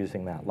portrait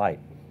using that light.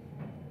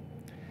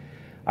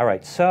 All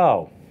right,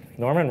 so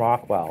Norman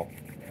Rockwell.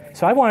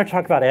 So I want to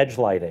talk about edge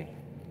lighting.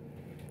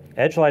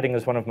 Edge lighting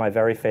is one of my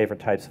very favorite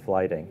types of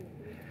lighting.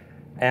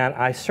 And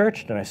I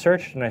searched and I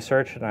searched and I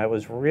searched, and it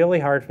was really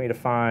hard for me to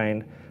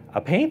find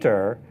a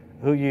painter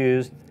who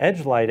used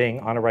edge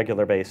lighting on a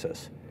regular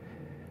basis.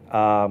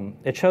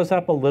 It shows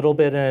up a little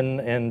bit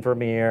in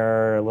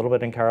Vermeer, a little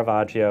bit in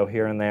Caravaggio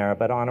here and there,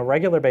 but on a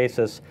regular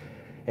basis,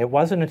 it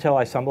wasn't until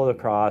I stumbled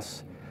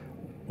across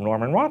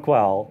Norman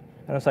Rockwell,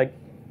 and I was like,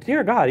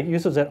 dear God, he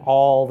uses it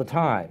all the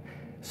time.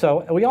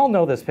 So we all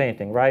know this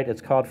painting, right?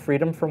 It's called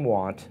Freedom from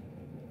Want.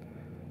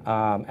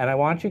 And I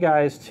want you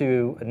guys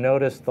to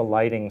notice the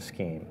lighting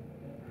scheme.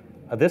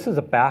 This is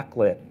a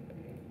backlit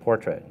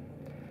portrait.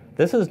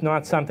 This is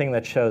not something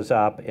that shows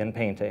up in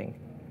painting,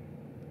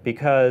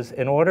 because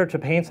in order to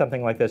paint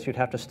something like this, you'd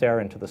have to stare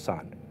into the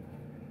sun.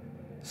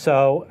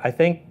 So I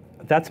think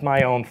that's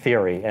my own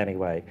theory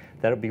anyway,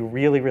 that it would be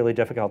really, really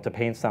difficult to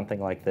paint something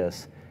like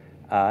this.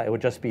 It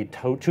would just be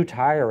too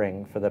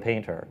tiring for the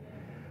painter.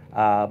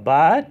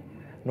 But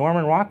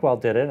Norman Rockwell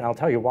did it, and I'll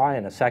tell you why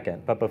in a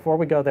second. But before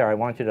we go there, I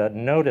want you to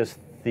notice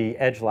the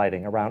edge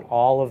lighting around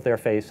all of their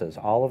faces,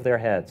 all of their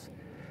heads.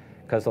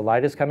 Because the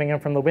light is coming in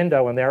from the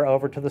window and they're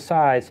over to the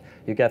sides,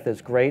 you get this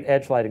great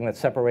edge lighting that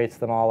separates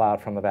them all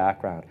out from the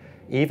background.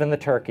 Even the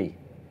turkey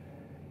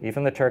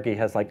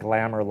has like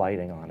glamour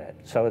lighting on it.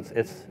 So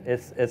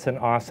it's an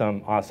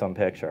awesome, awesome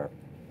picture.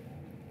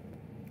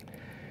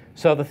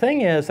 So the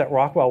thing is that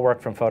Rockwell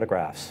worked from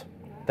photographs.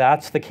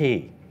 That's the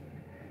key.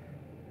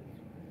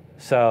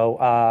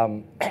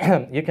 So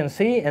you can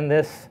see in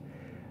this,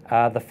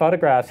 the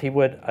photographs, he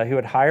would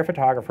hire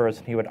photographers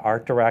and he would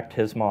art direct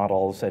his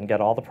models and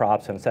get all the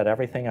props and set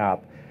everything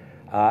up.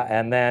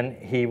 And then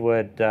he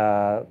would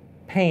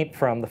paint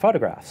from the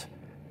photographs.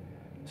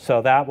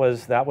 So that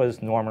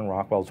was Norman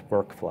Rockwell's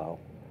workflow.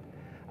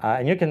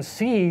 And you can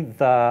see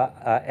the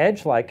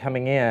edge light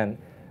coming in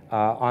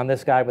on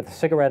this guy with the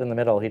cigarette in the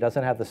middle. He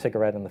doesn't have the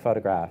cigarette in the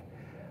photograph.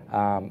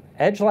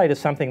 Edge light is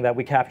something that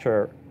we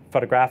capture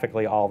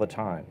photographically all the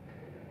time.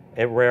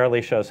 It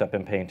rarely shows up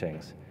in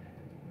paintings.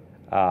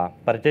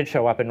 But it did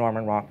show up in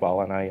Norman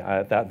Rockwell,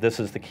 and this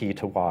is the key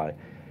to why.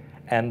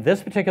 And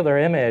this particular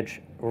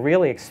image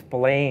really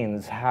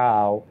explains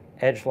how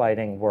edge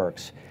lighting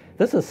works.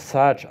 This is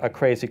such a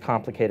crazy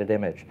complicated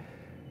image.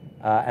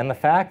 And the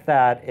fact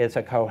that it's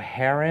a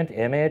coherent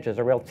image is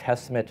a real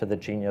testament to the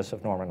genius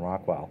of Norman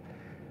Rockwell.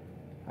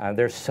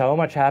 There's so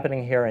much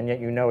happening here, and yet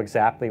you know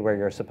exactly where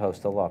you're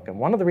supposed to look. And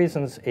one of the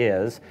reasons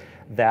is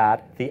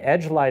that the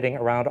edge lighting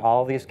around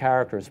all of these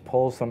characters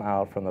pulls them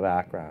out from the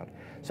background.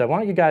 So I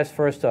want you guys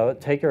first to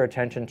take your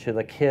attention to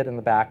the kid in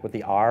the back with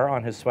the R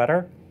on his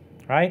sweater,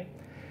 right?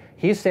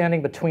 He's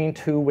standing between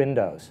two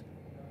windows.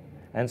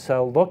 And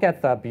so look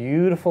at the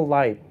beautiful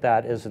light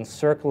that is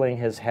encircling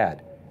his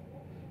head.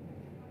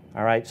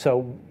 All right,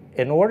 so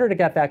in order to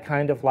get that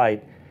kind of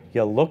light,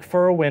 you look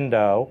for a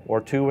window,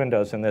 or two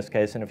windows in this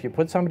case, and if you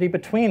put somebody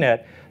between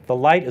it, the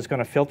light is going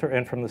to filter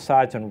in from the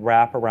sides and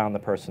wrap around the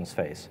person's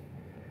face.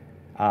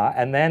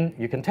 And then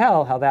you can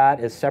tell how that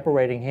is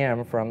separating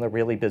him from the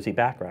really busy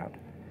background.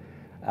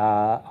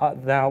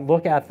 Now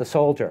look at the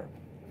soldier,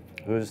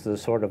 who's the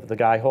sort of the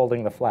guy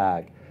holding the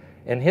flag.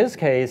 In his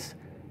case,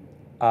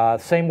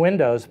 same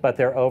windows, but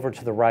they're over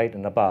to the right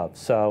and above.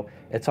 So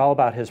it's all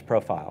about his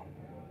profile.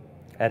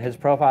 And his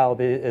profile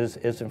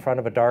is in front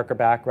of a darker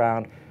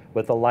background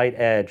with a light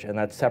edge, and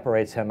that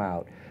separates him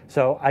out.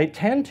 So I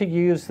tend to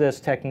use this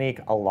technique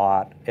a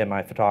lot in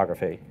my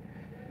photography.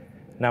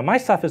 Now my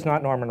stuff is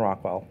not Norman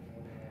Rockwell.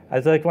 I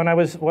was like, when I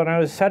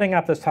was setting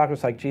up this talk, I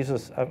was like,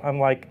 Jesus, I'm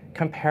like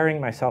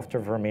comparing myself to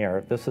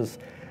Vermeer. This is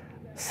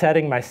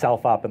setting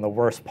myself up in the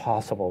worst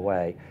possible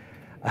way.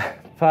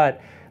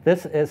 But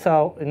this is,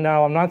 so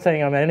no, I'm not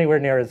saying I'm anywhere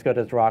near as good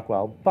as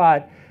Rockwell,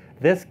 but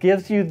this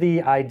gives you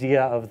the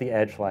idea of the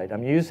edge light.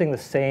 I'm using the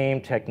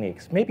same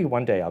techniques. Maybe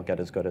one day I'll get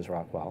as good as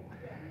Rockwell.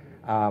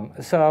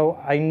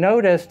 So I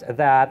noticed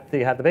that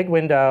you had the big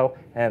window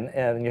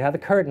and you had the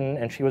curtain,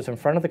 and she was in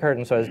front of the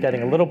curtain, so I was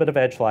getting a little bit of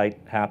edge light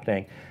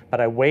happening. But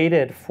I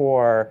waited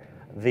for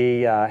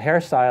the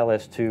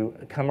hairstylist to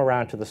come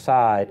around to the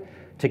side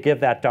to give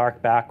that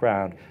dark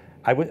background.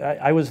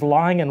 I was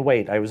lying in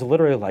wait. I was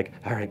literally like,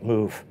 all right,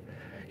 move.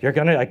 You're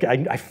gonna,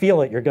 I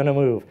feel it, you're gonna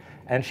move.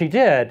 And she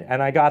did,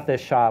 and I got this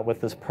shot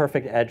with this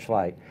perfect edge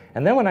light.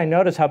 And then when I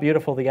noticed how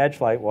beautiful the edge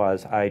light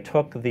was, I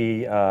took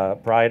the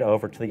bride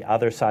over to the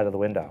other side of the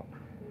window.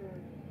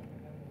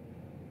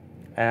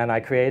 And I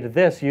created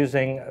this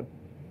using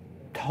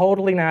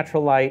totally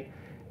natural light.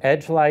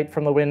 Edge light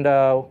from the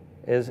window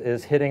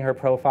is hitting her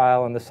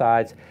profile on the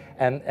sides.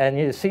 And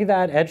you see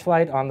that edge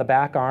light on the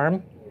back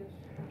arm?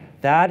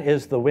 That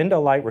is the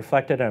window light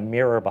reflected in a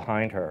mirror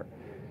behind her.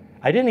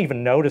 I didn't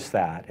even notice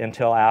that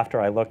until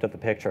after I looked at the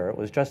picture. It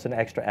was just an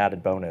extra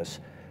added bonus.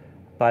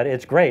 But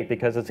it's great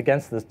because it's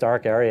against this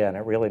dark area and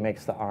it really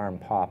makes the arm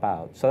pop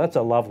out. So that's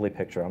a lovely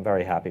picture. I'm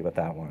very happy with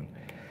that one.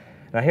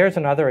 Now here's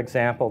another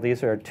example.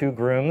 These are two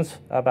grooms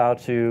about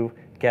to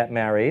get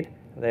married.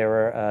 They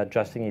were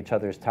adjusting each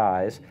other's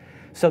ties.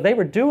 So they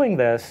were doing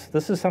this.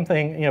 This is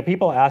something, you know,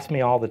 people ask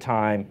me all the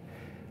time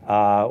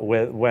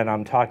when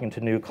I'm talking to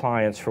new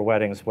clients for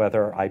weddings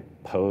whether I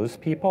pose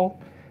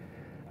people.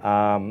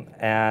 I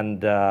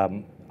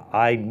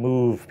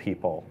move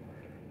people.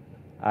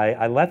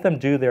 I let them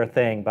do their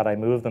thing, but I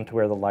move them to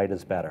where the light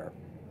is better.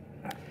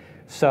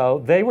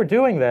 So they were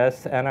doing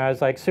this, and I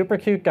was like, super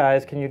cute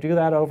guys, can you do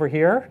that over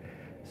here?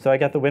 So I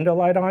got the window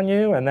light on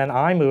you, and then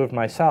I moved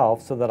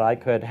myself so that I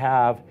could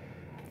have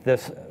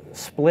this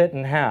split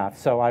in half.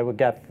 So I would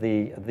get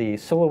the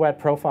silhouette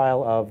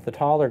profile of the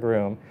taller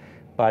groom,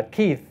 but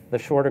Keith, the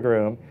shorter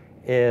groom,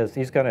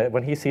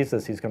 when he sees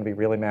this, he's gonna be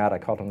really mad. I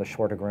called him the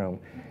shorter groom.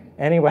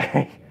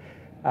 Anyway,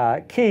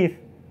 Keith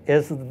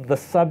is the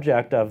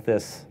subject of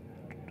this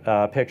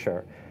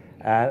picture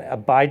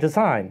by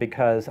design,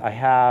 because I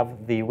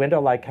have the window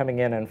light coming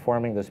in and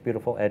forming this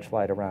beautiful edge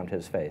light around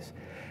his face.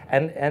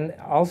 And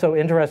also,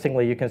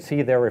 interestingly, you can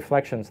see their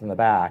reflections in the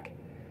back.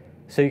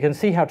 So you can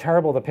see how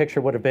terrible the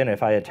picture would have been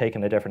if I had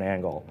taken a different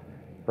angle,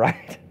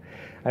 right?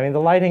 I mean,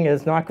 the lighting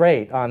is not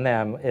great on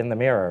them in the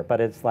mirror,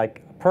 but it's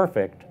like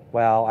perfect.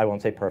 Well, I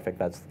won't say perfect,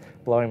 that's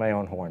blowing my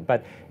own horn,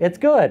 but it's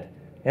good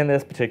in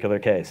this particular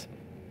case.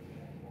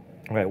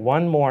 All right,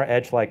 one more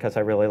edge light, because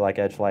I really like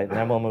edge light, and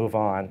then we'll move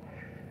on.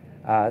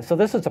 So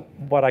this is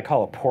what I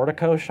call a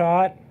portico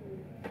shot.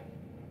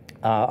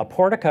 A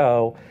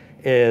portico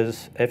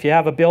is if you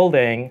have a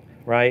building,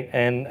 right,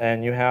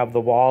 and you have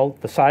the wall,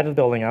 the side of the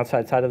building,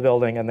 outside side of the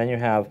building, and then you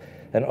have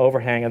an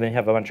overhang, and then you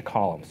have a bunch of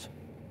columns.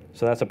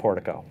 So that's a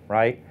portico,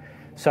 right?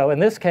 So in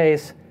this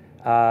case,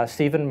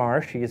 Stephen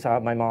Marsh, he's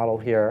my model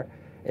here,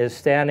 is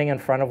standing in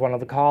front of one of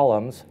the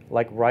columns,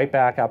 like right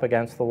back up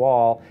against the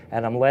wall,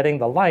 and I'm letting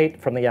the light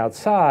from the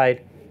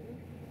outside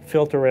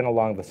filter in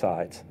along the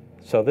sides.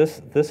 So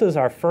this is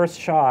our first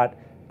shot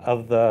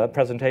of the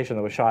presentation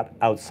that was shot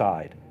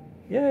outside.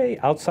 Yay,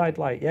 outside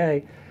light,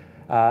 yay.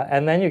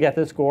 And then you get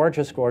this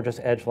gorgeous, gorgeous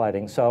edge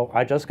lighting. So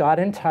I just got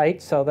in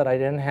tight so that I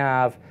didn't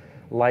have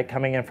light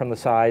coming in from the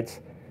sides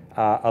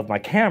of my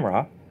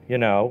camera, you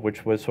know,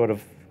 which would sort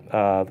of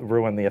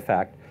ruin the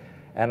effect.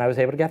 And I was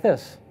able to get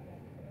this.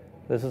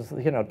 This is,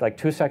 you know, like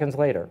 2 seconds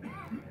later.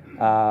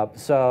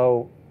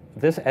 So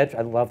this edge,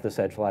 I love this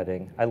edge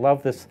lighting. I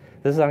love this.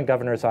 This is on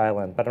Governor's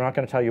Island, but I'm not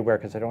going to tell you where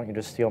because I don't want you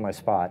to steal my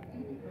spot.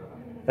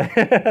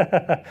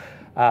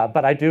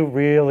 But I do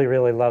really,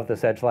 really love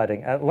this edge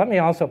lighting. Let me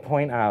also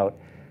point out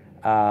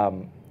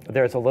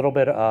there's a little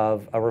bit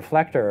of a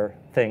reflector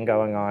thing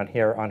going on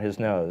here on his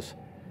nose.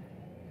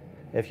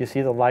 If you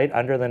see the light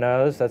under the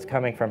nose, that's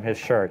coming from his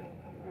shirt.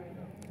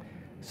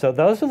 So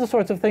those are the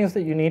sorts of things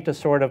that you need to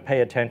sort of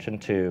pay attention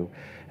to.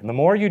 And the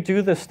more you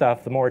do this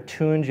stuff, the more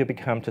attuned you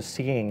become to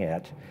seeing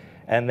it,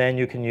 and then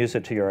you can use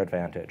it to your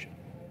advantage.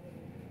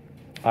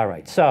 All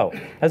right, so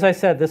as I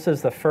said, this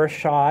is the first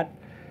shot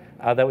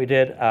that we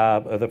did,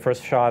 the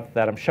first shot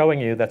that I'm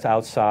showing you that's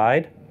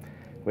outside,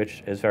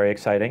 which is very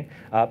exciting.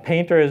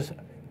 Painters,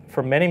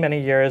 for many,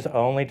 many years,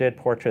 only did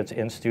portraits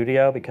in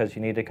studio because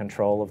you needed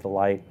control of the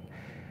light,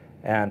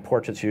 and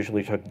portraits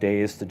usually took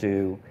days to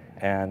do,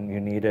 and you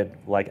needed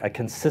like a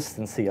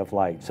consistency of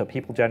light. So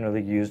people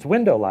generally used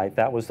window light.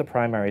 That was the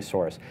primary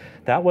source.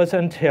 That was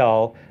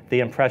until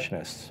the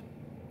Impressionists.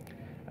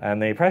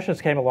 And the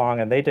Impressionists came along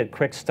and they did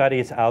quick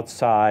studies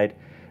outside,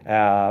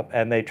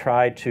 and they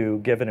tried to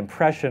give an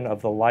impression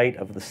of the light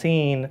of the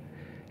scene,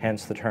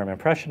 hence the term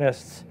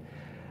Impressionists.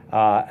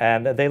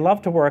 And they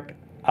loved to work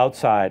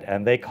outside,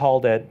 and they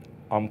called it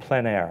en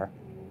plein air.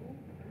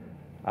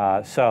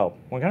 So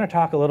we're going to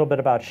talk a little bit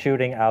about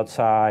shooting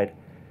outside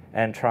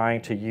and trying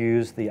to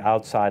use the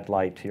outside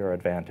light to your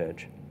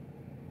advantage.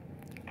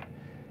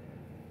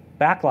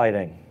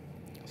 Backlighting.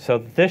 So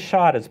this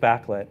shot is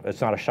backlit.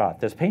 It's not a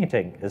shot. This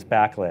painting is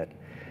backlit.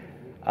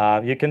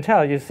 You can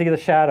tell, you see the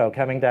shadow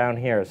coming down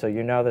here, so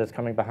you know that it's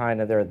coming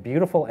behind, and there are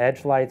beautiful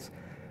edge lights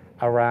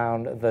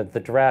around the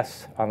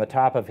dress, on the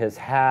top of his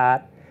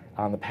hat,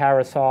 on the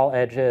parasol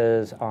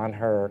edges, on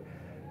her,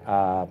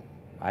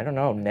 I don't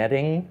know,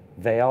 netting,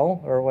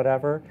 veil, or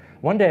whatever.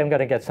 One day I'm going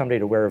to get somebody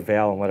to wear a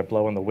veil and let it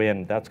blow in the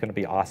wind. That's going to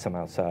be awesome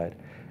outside.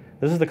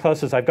 This is the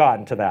closest I've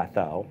gotten to that,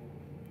 though.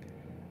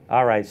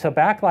 All right, so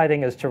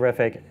backlighting is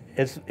terrific.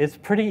 It's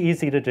pretty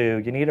easy to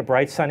do. You need a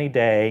bright, sunny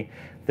day.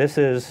 This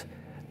is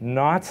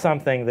not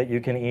something that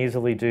you can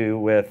easily do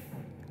with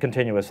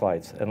continuous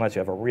lights, unless you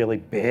have a really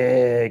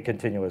big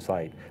continuous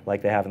light,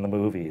 like they have in the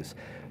movies.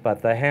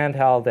 But the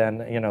handheld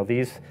and, you know,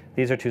 these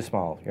are too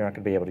small. You're not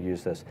going to be able to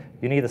use this.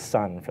 You need the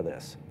sun for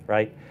this,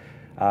 right?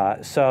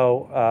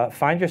 So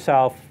find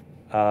yourself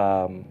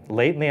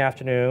late in the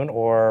afternoon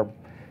or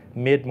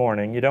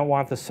mid-morning. You don't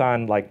want the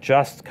sun like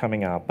just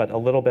coming up, but a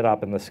little bit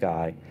up in the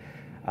sky.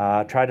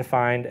 Try to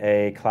find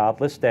a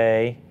cloudless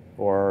day,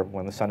 or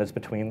when the sun is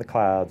between the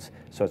clouds,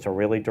 so it's a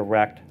really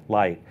direct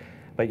light.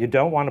 But you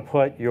don't want to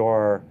put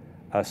your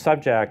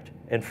subject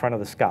in front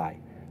of the sky.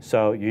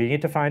 So you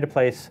need to find a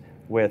place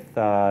with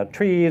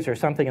trees or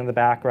something in the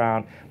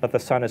background, but the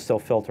sun is still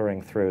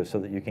filtering through so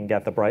that you can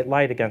get the bright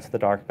light against the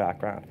dark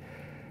background.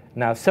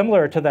 Now,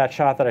 similar to that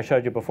shot that I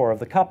showed you before of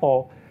the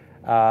couple,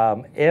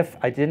 if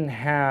I didn't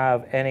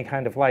have any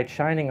kind of light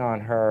shining on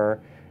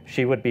her,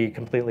 she would be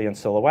completely in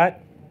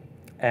silhouette,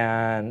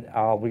 and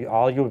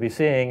all you would be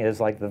seeing is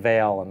like the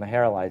veil and the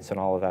hair lights and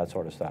all of that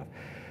sort of stuff.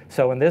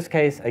 So in this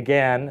case,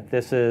 again,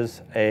 this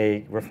is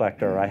a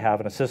reflector. I have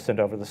an assistant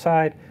over the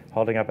side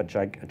holding up a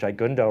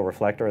gigundo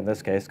reflector in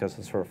this case because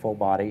it's for a full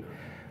body.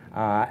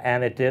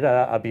 And it did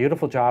a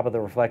beautiful job of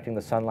reflecting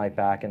the sunlight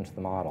back into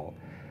the model.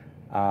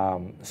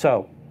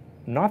 So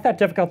not that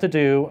difficult to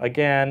do.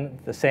 Again,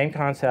 the same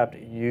concept.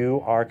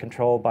 You are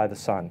controlled by the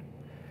sun.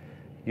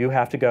 You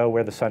have to go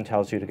where the sun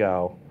tells you to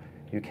go.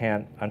 You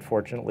can't,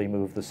 unfortunately,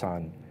 move the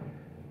sun.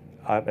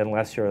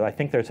 Unless you're, I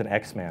think there's an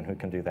X-Man who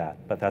can do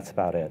that, but that's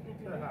about it.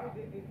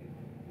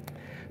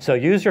 So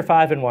use your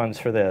 5-in-1s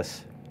for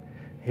this.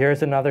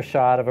 Here's another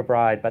shot of a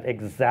bride, but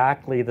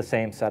exactly the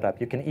same setup.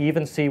 You can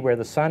even see where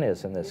the sun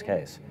is in this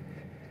case.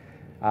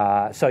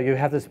 So you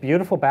have this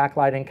beautiful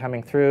backlighting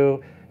coming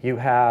through. You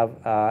have,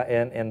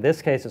 in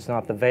this case, it's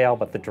not the veil,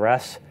 but the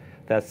dress.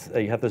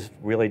 You have this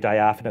really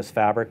diaphanous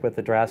fabric with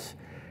the dress.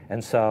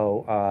 And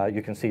so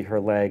you can see her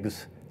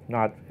legs.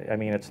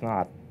 It's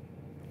not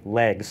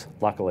legs,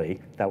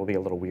 luckily. That would be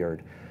a little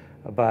weird.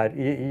 But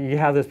you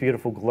have this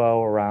beautiful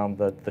glow around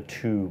the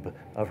tube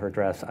of her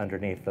dress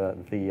underneath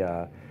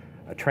the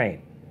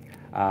train.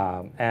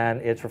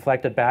 And it's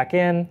reflected back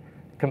in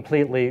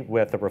completely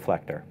with a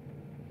reflector.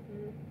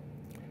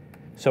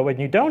 So when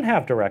you don't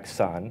have direct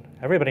sun,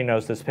 everybody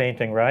knows this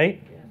painting,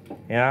 right?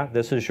 Yeah,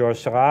 this is Jour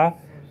sera.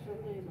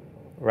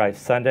 Right,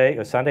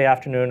 Sunday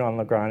afternoon on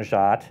the Grand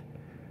Jatte.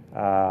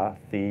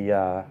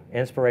 The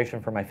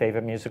inspiration for my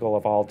favorite musical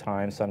of all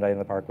time, Sunday in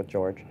the Park with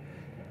George.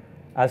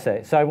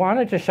 So I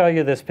wanted to show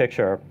you this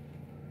picture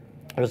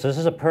because this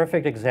is a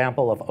perfect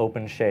example of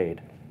open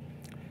shade.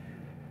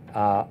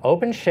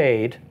 Open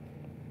shade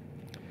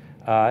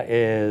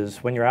is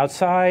when you're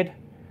outside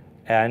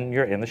and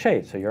you're in the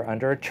shade. So you're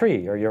under a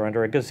tree, or you're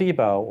under a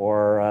gazebo,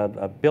 or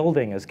a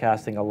building is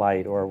casting a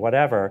light, or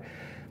whatever,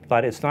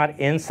 but it's not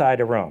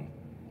inside a room,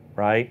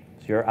 right?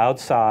 So you're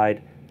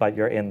outside, but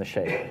you're in the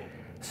shade.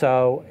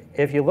 So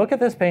if you look at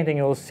this painting,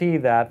 you'll see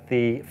that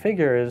the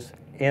figures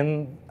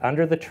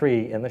under the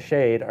tree in the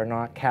shade are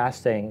not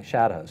casting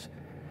shadows,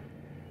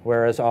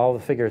 whereas all the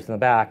figures in the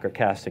back are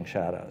casting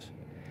shadows.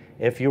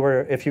 If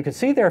you could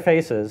see their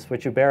faces,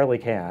 which you barely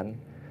can,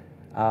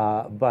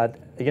 but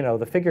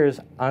the figures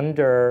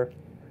under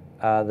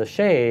the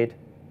shade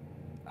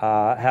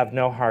have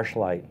no harsh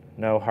light,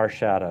 no harsh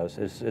shadows.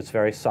 It's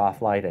very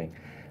soft lighting.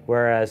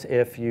 Whereas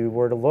if you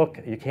were to look,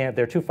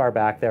 they're too far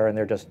back there and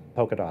they're just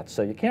polka dots.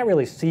 So you can't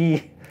really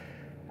see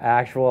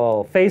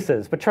actual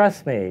faces, but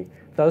trust me,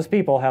 those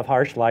people have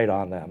harsh light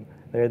on them.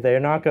 They're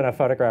not going to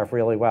photograph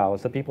really well.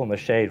 It's the people in the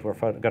shade who are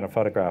going to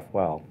photograph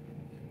well.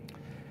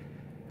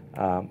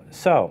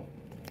 So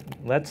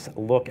let's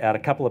look at a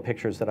couple of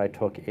pictures that I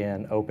took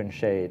in open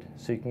shade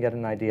so you can get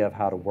an idea of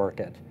how to work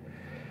it.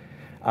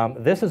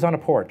 This is on a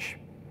porch.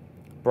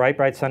 Bright,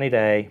 bright sunny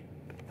day.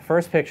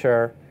 First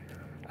picture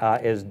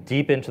is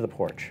deep into the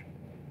porch.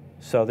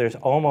 So there's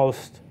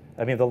almost,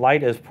 the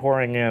light is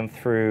pouring in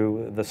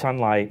through the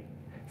sunlight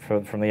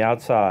from the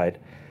outside,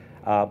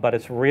 but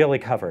it's really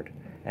covered.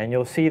 And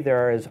you'll see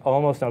there is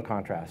almost no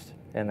contrast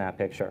in that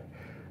picture.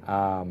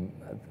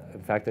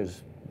 In fact,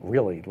 there's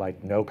really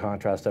no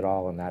contrast at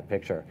all in that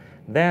picture.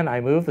 Then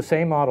I move the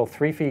same model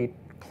 3 feet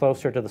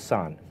closer to the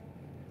sun.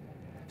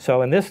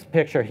 So in this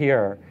picture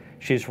here,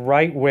 she's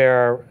right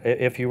where,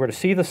 if you were to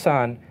see the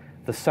line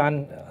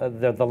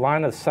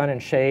of the sun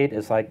and shade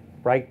is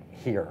right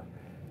here,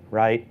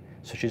 right?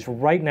 So she's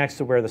right next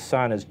to where the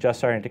sun is just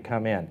starting to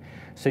come in.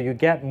 So you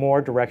get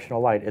more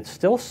directional light. It's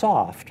still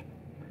soft.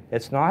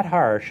 It's not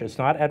harsh. It's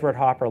not Edward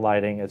Hopper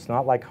lighting. It's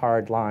not like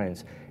hard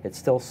lines. It's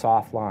still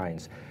soft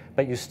lines.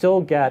 But you still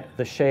get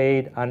the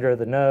shade under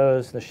the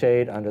nose, the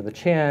shade under the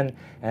chin.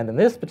 And in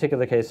this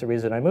particular case, the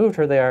reason I moved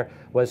her there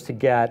was to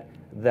get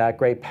that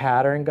great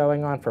pattern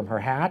going on from her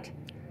hat,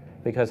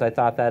 because I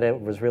thought that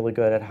it was really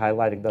good at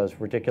highlighting those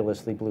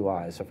ridiculously blue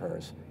eyes of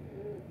hers.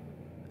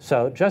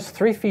 So just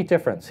 3 feet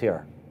difference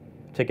here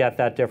to get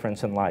that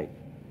difference in light.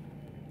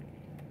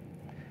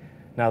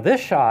 Now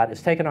this shot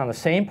is taken on the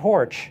same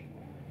porch,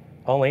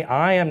 only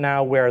I am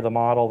now where the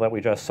model that we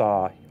just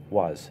saw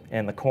was,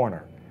 in the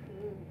corner.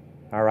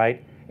 All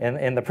right?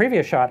 In the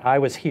previous shot, I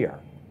was here.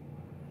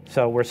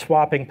 So we're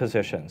swapping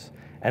positions.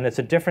 And it's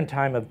a different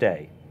time of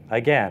day.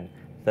 Again,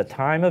 the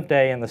time of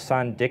day and the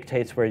sun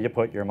dictates where you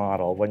put your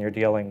model when you're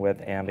dealing with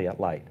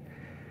ambient light.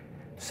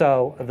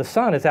 So the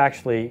sun is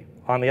actually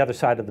on the other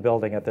side of the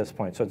building at this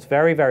point. So it's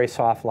very, very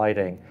soft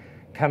lighting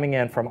coming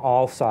in from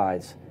all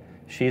sides.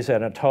 She's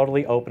in a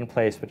totally open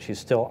place, but she's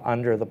still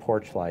under the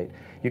porch light.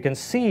 You can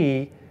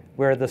see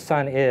where the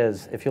sun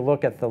is. If you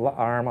look at the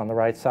arm on the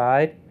right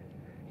side,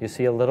 you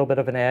see a little bit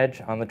of an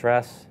edge on the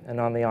dress and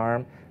on the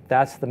arm.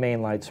 That's the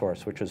main light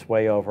source, which is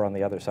way over on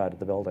the other side of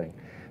the building.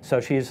 So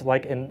she's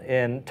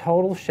in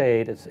total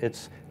shade.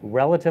 It's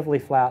relatively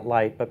flat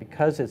light, but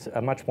because it's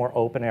a much more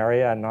open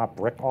area and not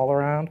brick all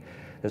around,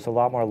 there's a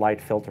lot more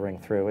light filtering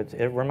through.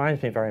 It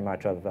reminds me very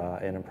much of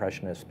an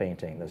Impressionist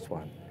painting, this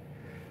one.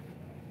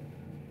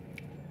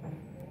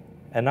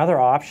 Another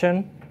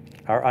option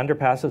are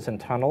underpasses and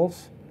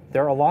tunnels.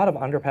 There are a lot of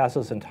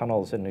underpasses and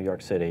tunnels in New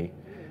York City.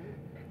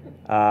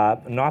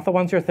 Not the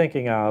ones you're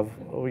thinking of,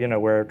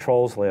 where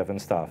trolls live and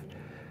stuff.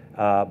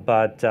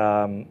 But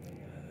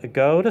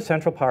go to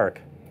Central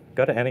Park,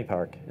 go to any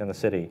park in the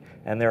city,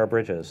 and there are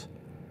bridges.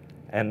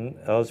 And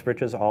those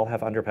bridges all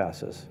have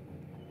underpasses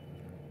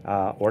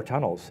or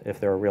tunnels if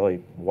they're a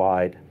really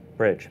wide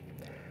bridge.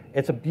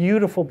 It's a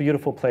beautiful,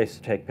 beautiful place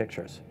to take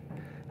pictures.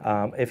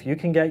 If you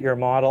can get your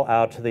model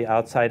out to the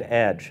outside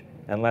edge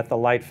and let the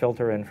light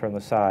filter in from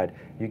the side,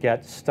 you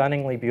get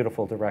stunningly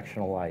beautiful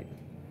directional light.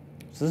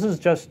 So this is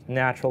just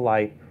natural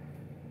light.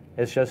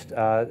 It's just,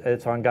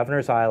 it's on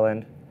Governor's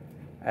Island,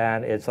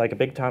 and it's like a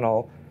big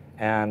tunnel,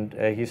 and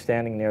he's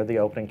standing near the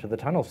opening to the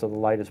tunnel, so the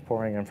light is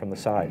pouring in from the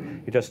side.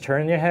 You just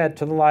turn your head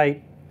to the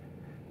light,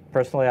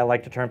 Personally, I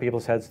like to turn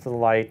people's heads to the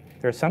light.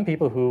 There's some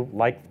people who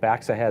like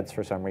backs of heads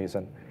for some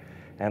reason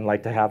and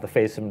like to have the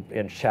face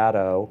in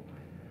shadow.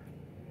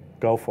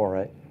 Go for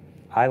it.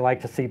 I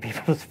like to see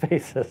people's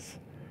faces.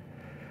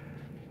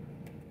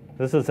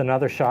 This is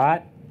another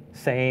shot,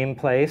 same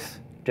place,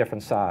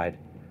 different side.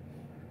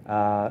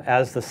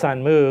 As the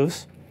sun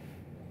moves,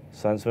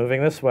 sun's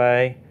moving this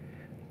way.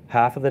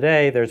 Half of the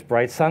day, there's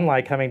bright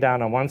sunlight coming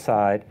down on one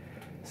side.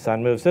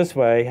 Sun moves this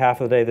way. Half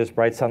of the day, there's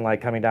bright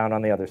sunlight coming down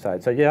on the other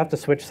side. So you have to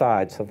switch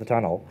sides of the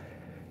tunnel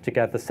to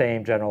get the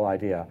same general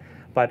idea.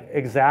 But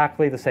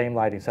exactly the same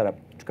lighting setup.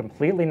 It's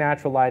completely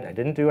natural light. I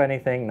didn't do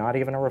anything, not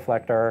even a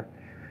reflector.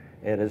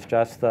 It is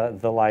just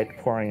the light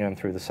pouring in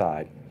through the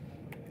side.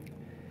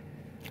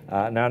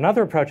 Now,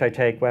 another approach I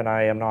take when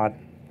I am not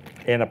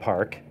in a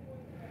park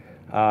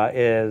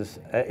is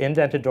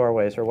indented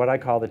doorways, or what I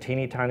call the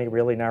teeny tiny,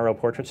 really narrow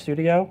portrait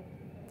studio.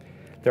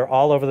 They're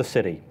all over the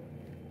city.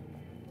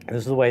 This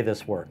is the way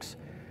this works.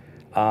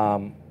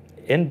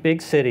 In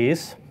big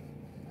cities,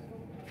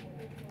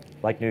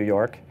 like New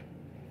York,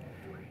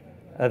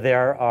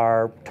 there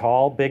are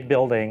tall, big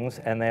buildings,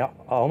 and they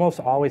almost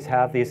always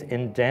have these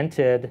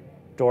indented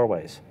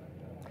doorways.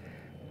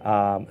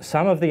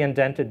 Some of the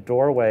indented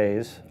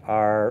doorways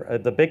are,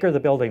 the bigger the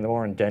building, the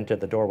more indented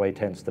the doorway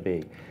tends to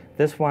be.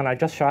 This one, I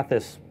just shot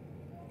this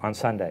on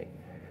Sunday,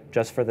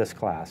 just for this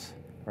class,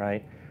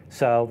 right?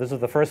 So this is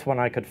the first one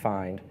I could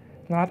find.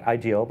 Not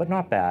ideal, but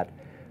not bad.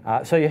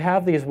 So you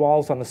have these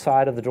walls on the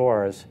side of the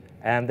doors,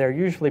 and they're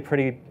usually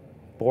pretty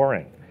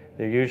boring.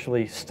 They're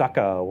usually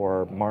stucco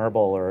or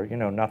marble or, you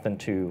know, nothing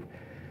too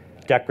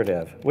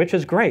decorative, which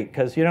is great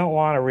because you don't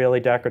want a really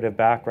decorative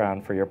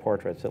background for your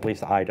portraits. At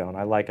least I don't.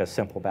 I like a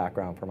simple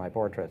background for my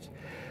portraits.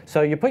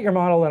 So you put your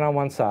model in on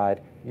one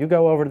side, you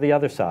go over to the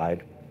other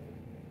side,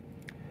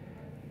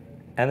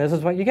 and this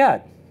is what you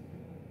get.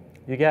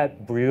 You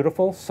get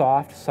beautiful,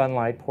 soft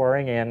sunlight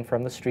pouring in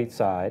from the street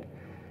side,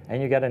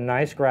 and you get a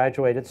nice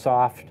graduated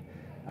soft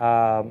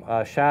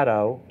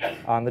shadow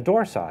on the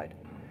door side.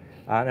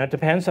 And it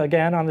depends,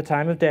 again, on the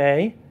time of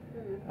day.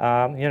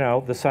 You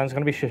know, the sun's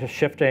going to be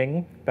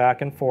shifting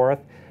back and forth.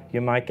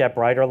 You might get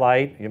brighter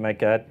light. You might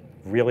get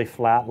really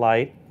flat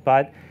light.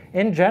 But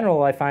in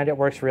general, I find it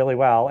works really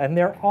well. And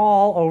they're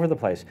all over the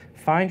place.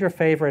 Find your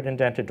favorite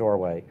indented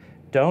doorway.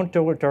 Don't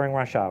do it during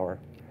rush hour.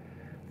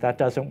 That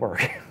doesn't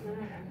work.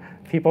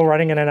 People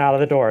running in and out of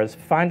the doors.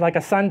 Find like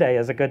a Sunday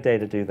is a good day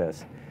to do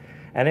this.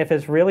 And if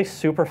it's really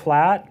super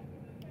flat,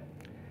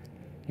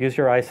 use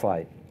your ice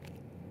light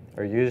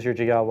or use your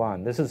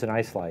GL1. This is an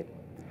ice light.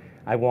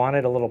 I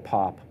wanted a little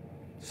pop.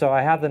 So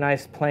I have the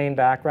nice plain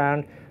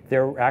background.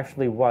 There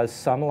actually was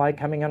some light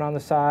coming in on the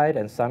side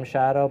and some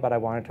shadow, but I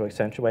wanted to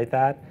accentuate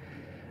that.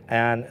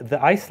 And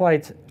the ice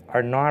lights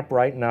are not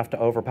bright enough to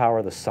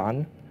overpower the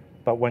sun,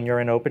 but when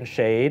you're in open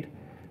shade,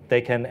 they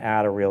can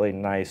add a really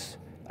nice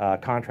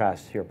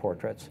contrast to your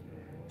portraits.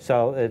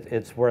 So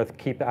it's worth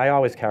keeping. I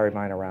always carry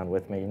mine around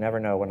with me. You never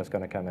know when it's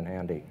going to come in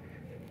handy.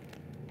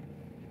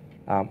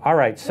 All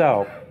right,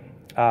 so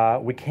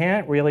we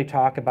can't really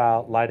talk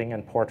about lighting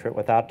in portrait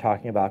without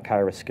talking about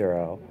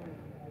chiaroscuro.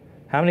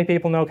 How many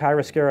people know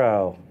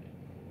chiaroscuro?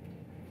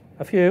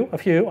 A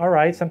few. All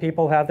right, some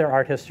people have their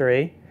art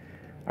history.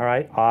 All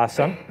right,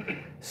 awesome.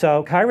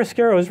 So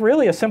chiaroscuro is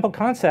really a simple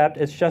concept.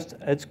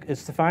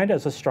 It's defined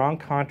as a strong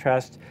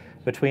contrast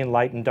between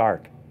light and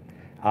dark.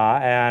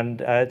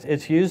 And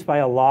it's used by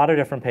a lot of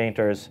different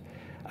painters,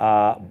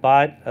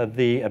 but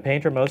the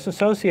painter most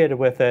associated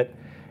with it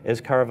is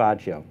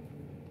Caravaggio.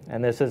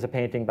 And this is a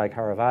painting by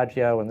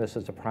Caravaggio, and this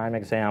is a prime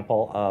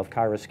example of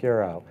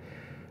chiaroscuro.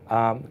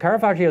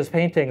 Caravaggio's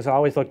paintings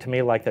always look to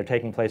me like they're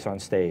taking place on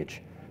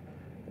stage.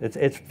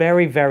 It's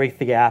very, very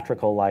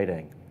theatrical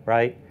lighting,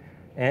 right?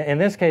 And in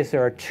this case,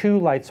 there are two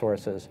light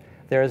sources.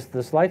 There's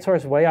this light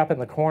source way up in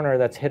the corner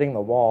that's hitting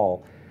the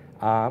wall.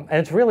 And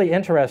it's really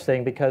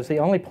interesting because the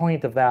only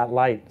point of that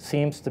light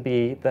seems to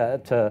be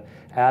to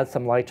add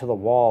some light to the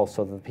wall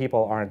so that the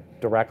people aren't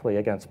directly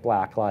against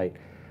black light.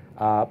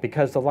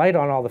 Because the light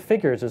on all the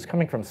figures is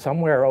coming from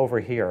somewhere over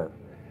here.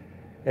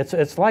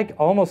 It's like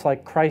almost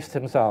like Christ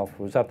himself,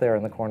 who's up there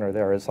in the corner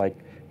there, is like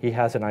he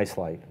has an ice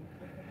light.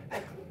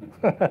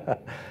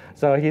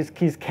 So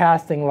he's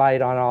casting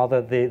light on all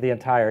the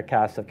entire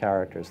cast of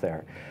characters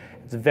there.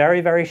 It's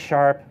very, very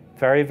sharp,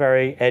 very,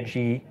 very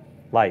edgy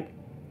light.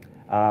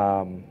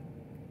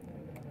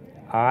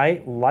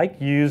 I like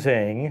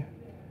using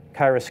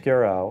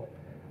chiaroscuro.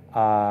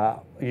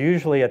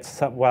 Usually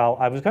it's, well,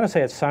 I was going to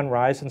say it's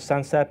sunrise and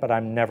sunset, but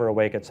I'm never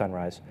awake at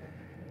sunrise.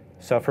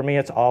 So for me,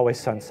 it's always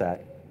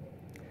sunset.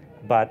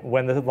 But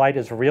when the light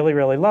is really,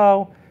 really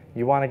low,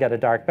 you want to get a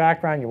dark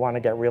background. You want to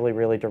get really,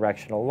 really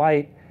directional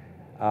light.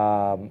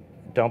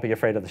 Don't be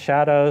afraid of the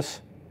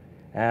shadows,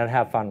 and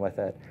have fun with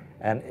it.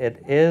 And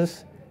it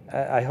is,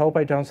 I hope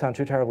I don't sound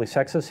too terribly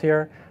sexist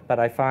here, but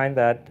I find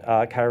that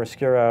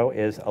chiaroscuro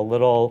is a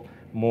little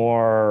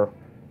more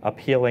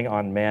appealing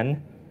on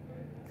men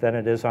than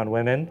it is on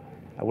women.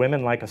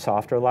 Women like a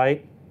softer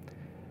light.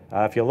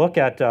 If you look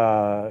at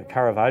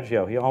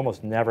Caravaggio, he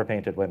almost never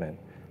painted women.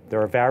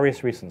 There are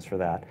various reasons for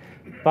that.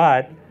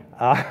 But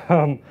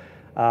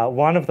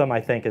One of them,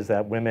 I think, is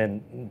that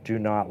women do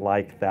not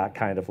like that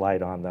kind of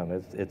light on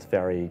them. It's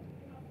very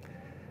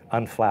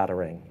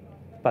unflattering.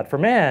 But for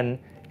men,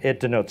 it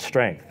denotes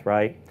strength,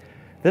 right?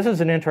 This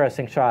is an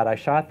interesting shot. I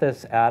shot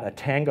this at a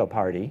tango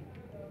party,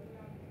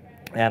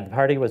 and the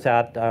party was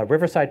at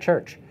Riverside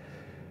Church,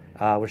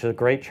 which is a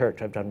great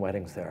church. I've done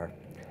weddings there.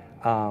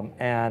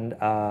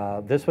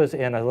 This was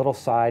in a little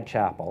side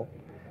chapel,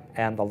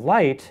 and the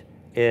light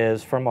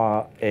is from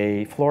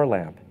a floor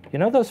lamp. You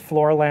know those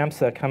floor lamps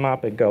that come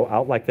up and go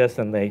out like this,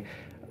 and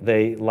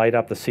they light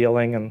up the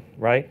ceiling, and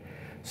right?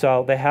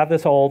 So they have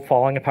this old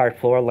falling apart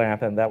floor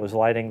lamp, and that was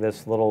lighting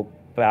this little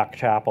back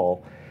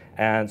chapel.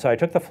 And so I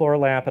took the floor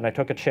lamp and I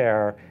took a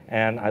chair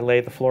and I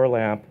laid the floor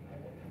lamp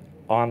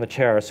on the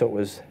chair so it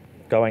was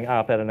going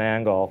up at an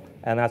angle,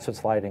 and that's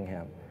what's lighting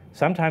him.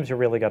 Sometimes you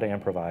really got to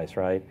improvise,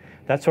 right?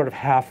 That's sort of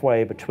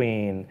halfway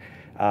between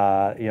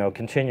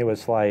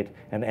continuous light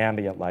and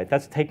ambient light.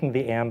 That's taking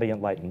the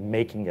ambient light and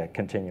making it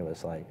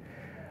continuous light.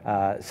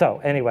 So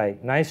anyway,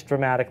 nice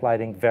dramatic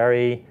lighting,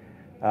 very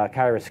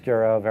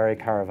chiaroscuro, very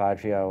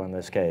Caravaggio in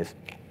this case.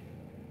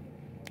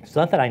 It's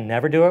not that I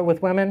never do it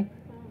with women.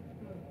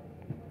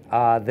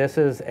 This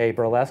is a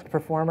burlesque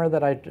performer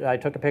that I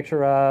took a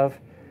picture of.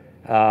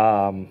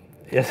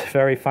 It's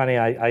very funny.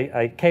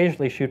 I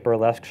occasionally shoot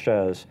burlesque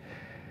shows.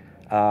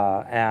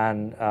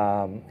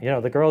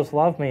 The girls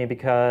love me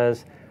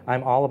because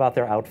I'm all about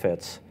their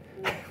outfits.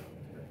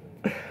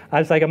 I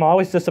was like, I'm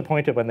always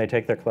disappointed when they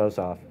take their clothes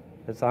off.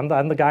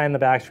 I'm the guy in the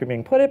back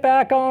screaming, "Put it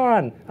back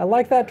on! I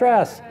like that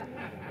dress."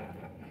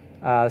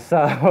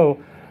 So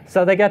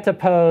they get to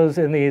pose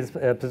in these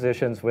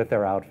positions with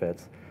their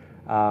outfits.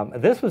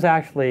 This was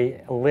actually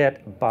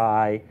lit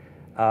by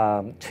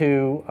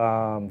two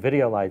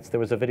video lights. There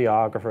was a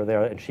videographer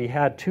there, and she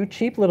had two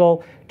cheap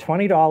little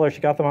 $20.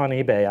 She got them on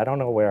eBay. I don't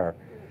know where.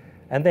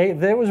 And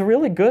there was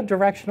really good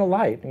directional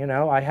light. You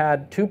know, I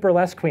had two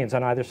burlesque queens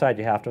on either side.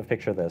 You have to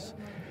picture this.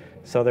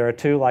 So there are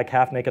two like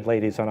half-naked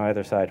ladies on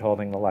either side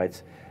holding the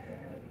lights.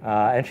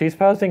 And she's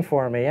posing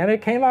for me, and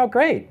it came out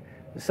great.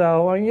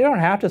 So you don't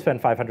have to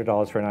spend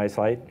 $500 for a nice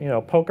light. You know,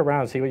 poke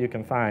around, see what you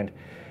can find.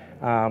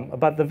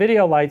 But the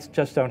video lights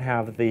just don't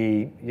have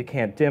you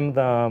can't dim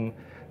them.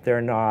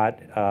 They're not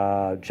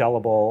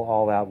gellable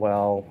all that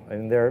well,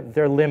 and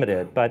they're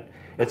limited. But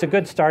it's a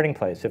good starting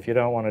place. If you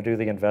don't want to do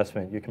the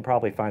investment, you can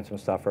probably find some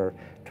stuff for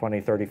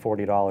 $20, $30,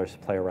 $40 to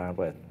play around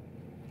with.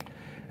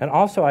 And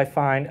also I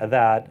find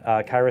that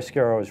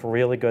chiaroscuro is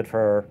really good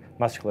for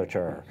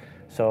musculature.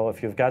 So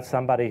if you've got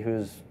somebody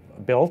who's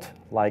built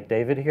like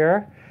David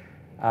here,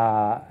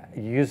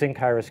 using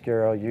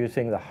chiaroscuro,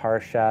 using the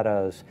harsh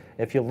shadows.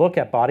 If you look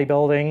at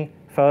bodybuilding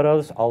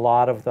photos, a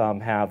lot of them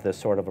have this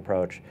sort of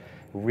approach.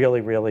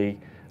 Really, really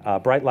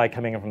bright light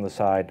coming in from the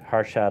side,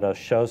 harsh shadows,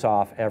 shows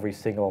off every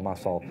single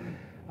muscle.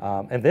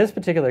 In this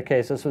particular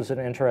case, this was an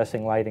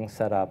interesting lighting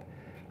setup.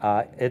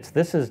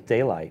 This is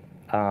daylight.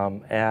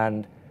 So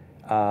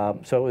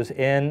it was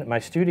in my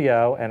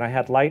studio, and I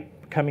had light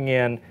coming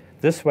in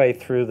this way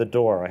through the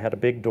door. I had a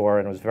big door,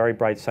 and it was a very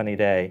bright, sunny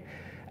day.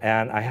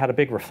 And I had a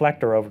big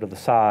reflector over to the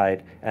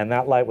side, and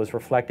that light was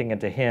reflecting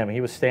into him.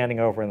 He was standing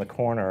over in the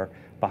corner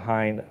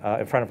behind,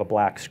 in front of a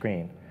black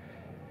screen.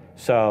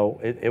 So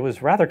it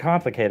was rather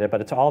complicated,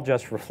 but it's all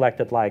just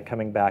reflected light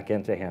coming back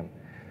into him.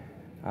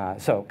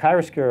 So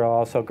chiaroscuro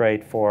also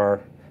great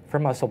for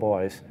muscle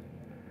boys,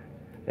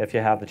 if you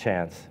have the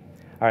chance.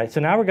 All right,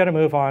 so now we're going to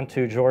move on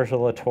to Georges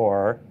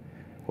Latour,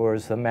 who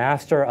is the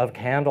master of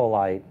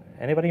candlelight.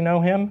 Anybody know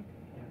him?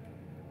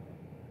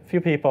 A few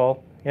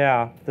people.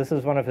 Yeah, this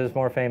is one of his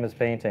more famous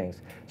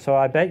paintings. So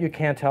I bet you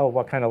can't tell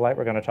what kind of light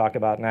we're going to talk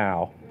about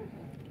now.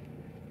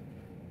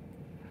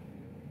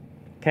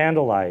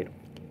 Candlelight.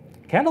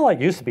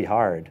 Candlelight used to be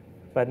hard,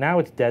 but now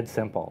it's dead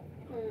simple.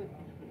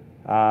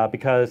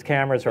 Because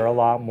cameras are a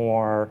lot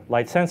more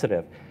light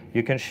sensitive.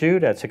 You can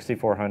shoot at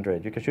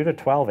 6400. You can shoot at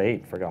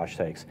 12.8, for gosh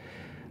sakes.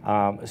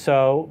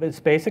 So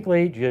it's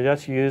basically, you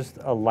just use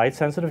a light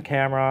sensitive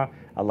camera,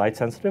 a light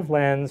sensitive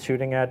lens,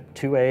 shooting at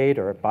 2.8,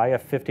 or buy a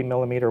 50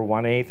 millimeter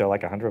 1.8, they're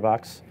like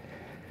 $100,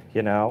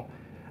 you know.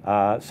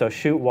 So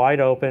shoot wide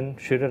open,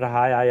 shoot at a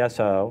high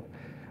ISO.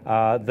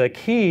 The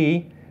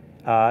key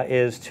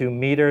is to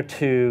meter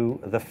to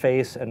the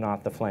face and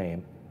not the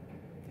flame.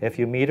 If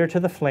you meter to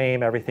the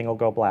flame, everything will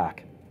go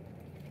black.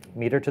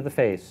 Meter to the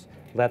face.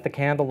 Let the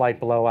candlelight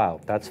blow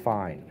out. That's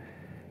fine.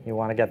 You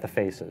want to get the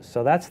faces.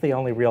 So that's the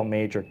only real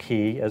major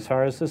key as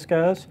far as this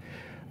goes.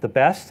 The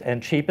best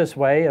and cheapest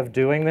way of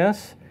doing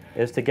this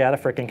is to get a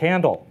frickin'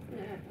 candle.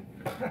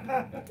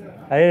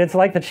 It's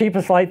like the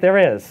cheapest light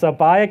there is. So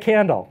buy a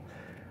candle.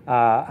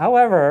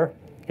 However,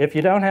 if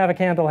you don't have a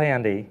candle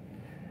handy,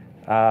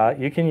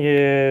 you can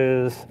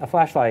use a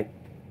flashlight.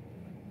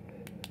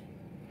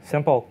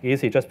 Simple,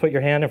 easy. Just put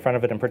your hand in front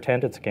of it and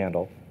pretend it's a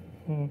candle.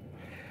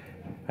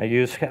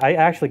 I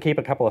actually keep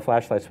a couple of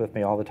flashlights with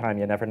me all the time.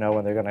 You never know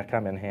when they're going to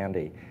come in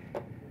handy.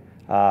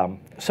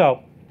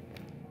 So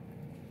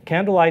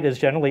candlelight is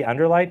generally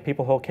underlight.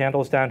 People hold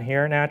candles down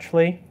here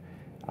naturally.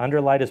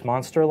 Underlight is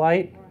monster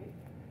light.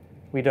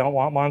 We don't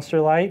want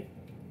monster light.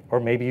 or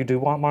maybe you do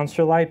want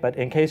monster light, but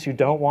in case you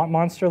don't want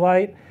monster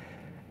light,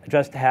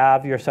 just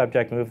have your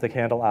subject move the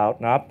candle out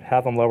and up,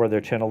 have them lower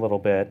their chin a little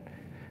bit,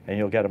 and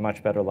you'll get a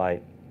much better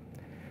light.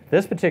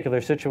 This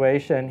particular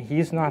situation,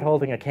 he's not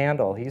holding a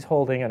candle, he's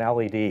holding an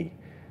LED.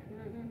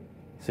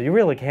 So you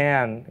really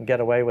can get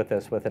away with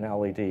this with an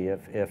LED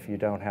if you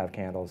don't have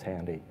candles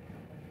handy.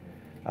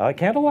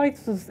 Candle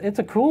lights, it's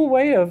a cool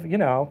way of, you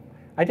know,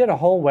 I did a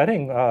whole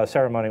wedding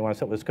ceremony once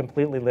that was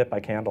completely lit by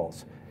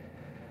candles.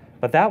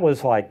 But that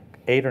was like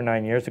 8 or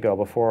 9 years ago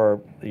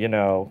before, you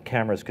know,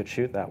 cameras could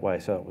shoot that way.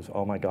 So it was,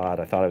 oh my God,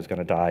 I thought I was going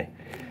to die.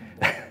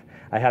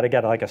 I had to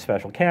get like a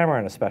special camera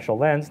and a special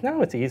lens.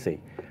 Now it's easy.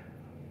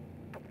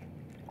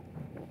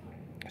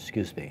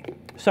 Excuse me.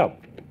 So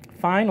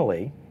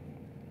finally,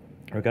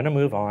 we're going to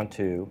move on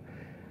to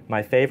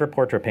my favorite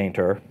portrait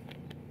painter,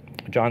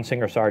 John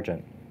Singer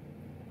Sargent.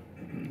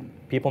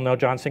 People know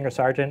John Singer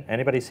Sargent?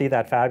 Anybody see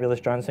that fabulous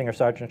John Singer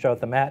Sargent show at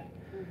the Met?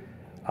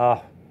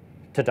 Oh,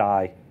 to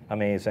die.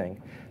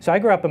 Amazing. So I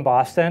grew up in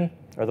Boston,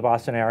 or the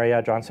Boston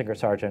area. John Singer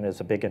Sargent is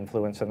a big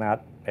influence in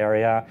that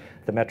area.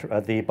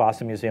 The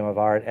Boston Museum of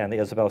Art and the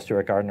Isabel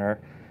Stewart Gardner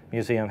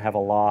Museum have a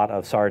lot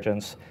of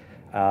Sargents.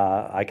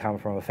 I come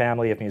from a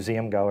family of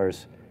museum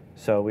goers,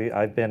 so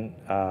I've been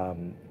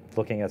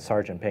looking at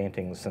Sargent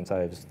paintings since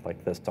I was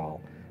like this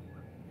tall.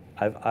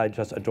 I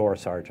just adore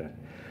Sargent.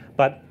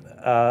 But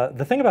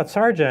the thing about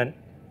Sargent,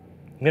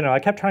 you know, I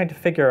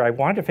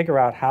wanted to figure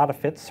out how to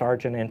fit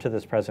Sargent into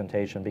this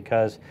presentation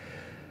because,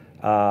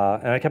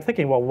 and I kept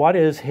thinking, well, what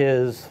is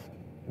his,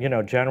 you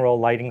know, general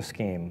lighting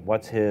scheme?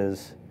 What's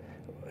his,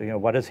 you know,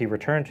 what does he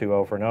return to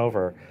over and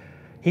over?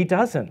 He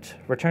doesn't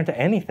return to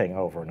anything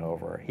over and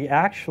over. He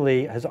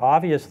actually has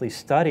obviously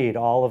studied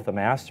all of the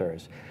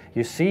masters.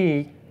 You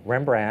see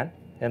Rembrandt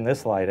in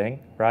this lighting,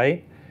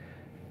 right?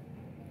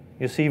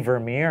 You see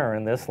Vermeer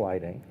in this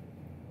lighting.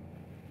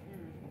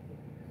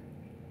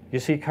 You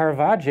see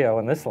Caravaggio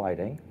in this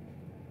lighting,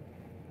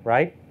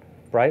 right?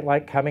 Bright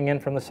light coming in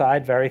from the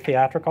side, very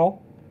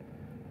theatrical.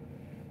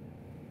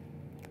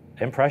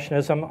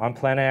 Impressionism on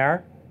plein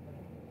air.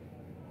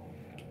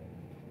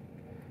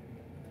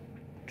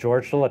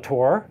 George de la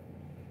Tour,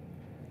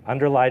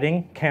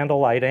 underlighting, candle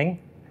lighting.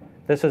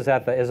 This is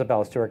at the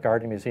Isabel Stewart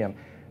Gardner Museum.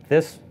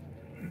 This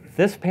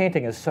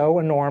painting is so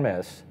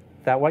enormous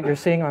that what you're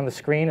seeing on the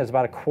screen is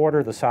about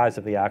 1/4 the size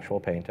of the actual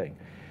painting.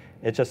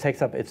 It just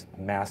takes up, it's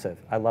massive.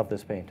 I love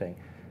this painting.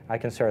 I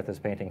can stare at this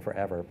painting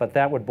forever, but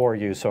that would bore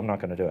you, so I'm not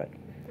going to do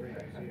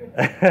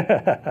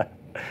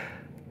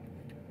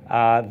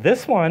it.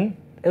 This one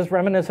is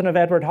reminiscent of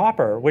Edward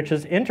Hopper, which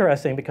is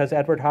interesting because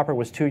Edward Hopper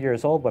was 2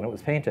 years old when it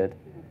was painted.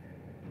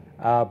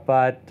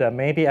 But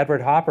maybe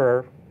Edward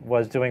Hopper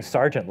was doing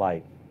Sargent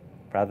light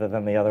rather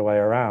than the other way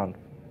around.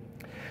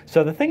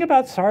 So the thing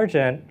about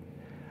Sargent,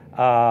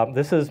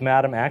 this is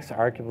Madame X,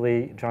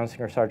 arguably John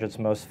Singer Sargent's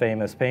most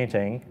famous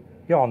painting.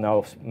 You all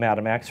know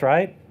Madame X,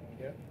 right?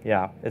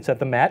 Yeah, it's at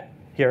the Met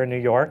here in New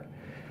York.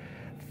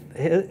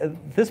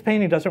 This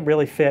painting doesn't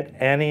really fit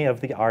any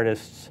of the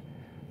artists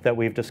that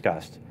we've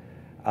discussed.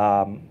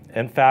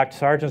 In fact,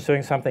 Sargent's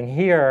doing something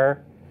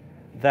here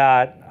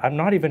that I'm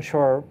not even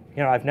sure,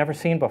 you know, I've never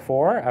seen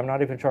before. I'm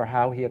not even sure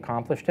how he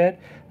accomplished it.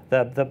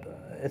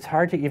 It's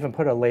hard to even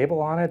put a label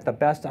on it. The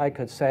best I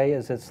could say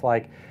is it's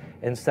like,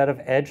 instead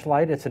of edge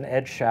light, it's an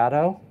edge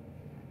shadow.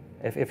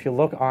 If you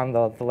look on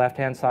the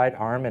left-hand side,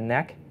 arm and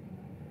neck,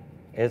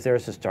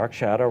 there's this dark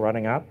shadow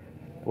running up,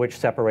 which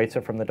separates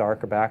it from the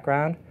darker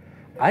background.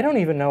 I don't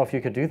even know if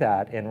you could do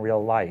that in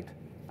real light.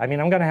 I mean,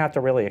 I'm going to have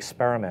to really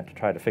experiment to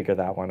try to figure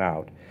that one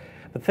out.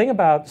 The thing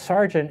about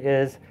Sargent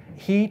is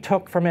he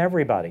took from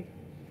everybody.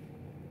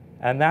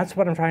 And that's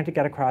what I'm trying to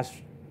get across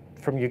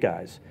from you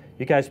guys.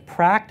 You guys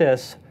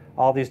practice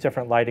all these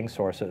different lighting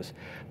sources,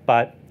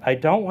 but I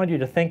don't want you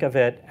to think of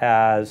it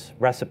as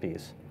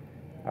recipes.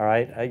 All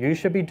right? You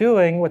should be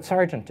doing what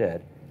Sargent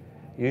did.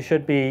 You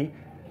should be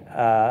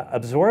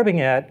absorbing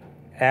it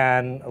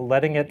and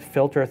letting it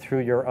filter through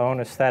your own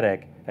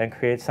aesthetic and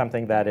create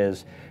something that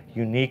is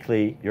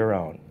uniquely your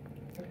own.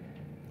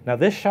 Now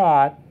this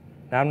shot,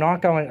 now I'm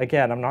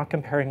not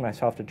comparing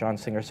myself to John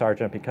Singer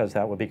Sargent because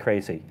that would be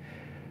crazy.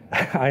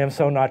 I am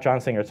so not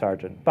John Singer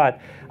Sargent, but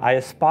I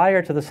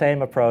aspire to the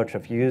same approach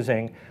of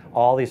using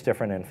all these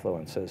different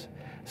influences.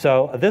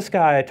 So this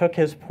guy, I took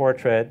his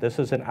portrait. This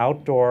is an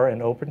outdoor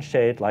and open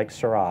shade like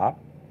Syrah.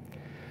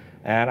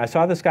 And I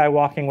saw this guy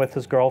walking with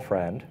his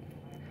girlfriend,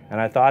 and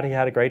I thought he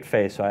had a great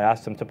face, so I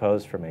asked him to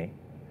pose for me.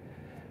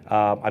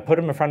 I put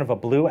him in front of a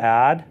blue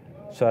ad,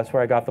 so that's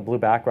where I got the blue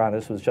background.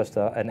 This was just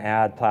an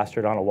ad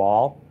plastered on a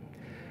wall.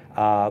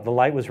 The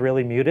light was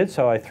really muted,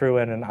 so I threw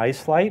in an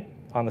ice light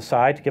on the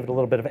side to give it a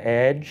little bit of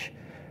edge,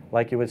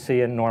 like you would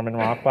see in Norman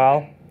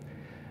Rockwell.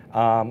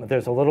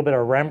 There's a little bit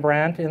of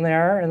Rembrandt in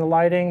there in the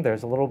lighting.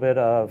 There's a little bit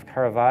of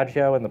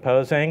Caravaggio in the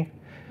posing.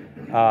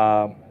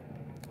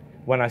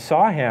 When I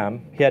saw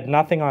him, he had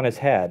nothing on his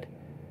head,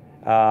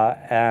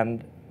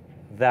 and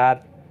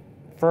that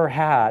fur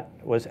hat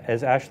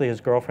is actually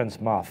his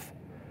girlfriend's muff.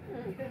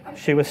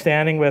 She was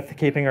standing with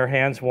keeping her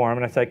hands warm,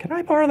 and I said, "Can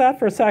I borrow that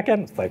for a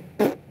second?" It's like,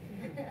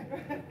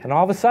 And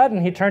all of a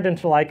sudden, he turned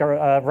into like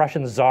a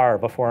Russian czar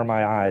before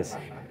my eyes.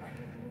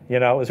 You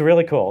know, it was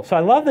really cool. So I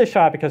love this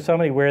shot because so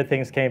many weird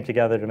things came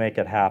together to make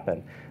it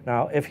happen.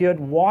 Now, if you had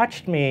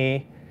watched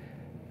me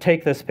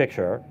take this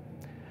picture,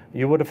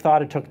 you would have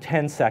thought it took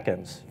 10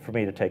 seconds for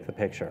me to take the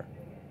picture.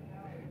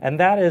 And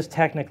that is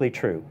technically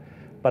true.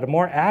 But a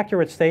more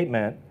accurate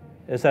statement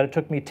is that it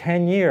took me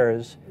 10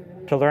 years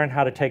to learn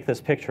how to take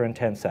this picture in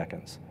 10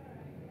 seconds.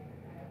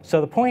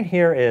 So the point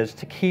here is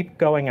to keep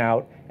going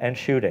out and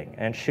shooting,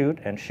 and shoot,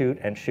 and shoot,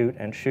 and shoot,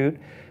 and shoot.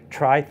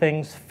 Try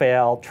things,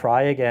 fail,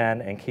 try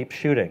again, and keep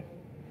shooting.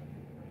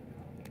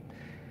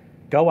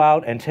 Go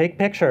out and take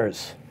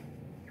pictures.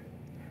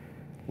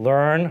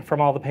 Learn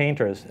from all the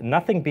painters.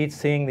 Nothing beats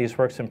seeing these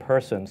works in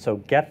person, so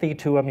get thee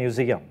to a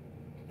museum.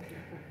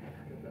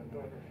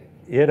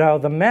 You know,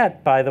 the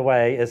Met, by the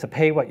way, is a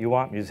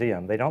pay-what-you-want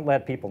museum. They don't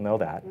let people know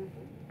that.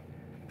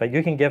 But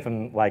you can give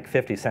them like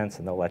 50 cents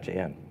and they'll let you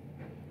in.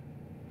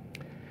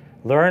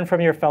 Learn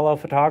from your fellow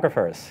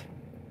photographers.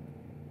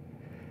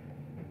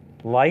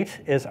 Light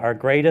is our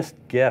greatest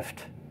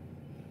gift.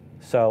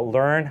 So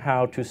learn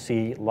how to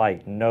see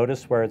light.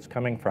 Notice where it's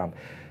coming from.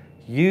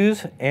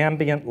 Use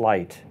ambient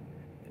light.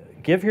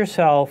 Give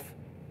yourself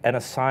an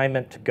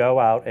assignment to go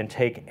out and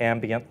take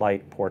ambient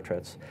light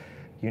portraits.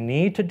 You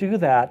need to do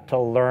that to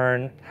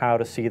learn how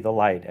to see the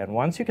light. And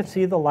once you can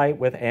see the light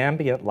with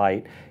ambient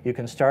light, you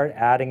can start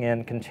adding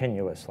in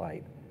continuous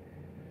light.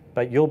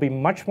 But you'll be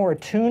much more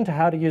attuned to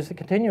how to use the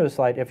continuous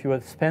light if you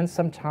would spend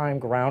some time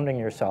grounding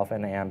yourself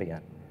in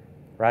ambient,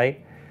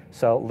 right?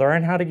 So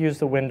learn how to use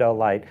the window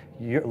light.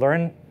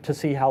 Learn to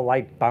see how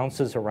light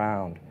bounces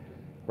around,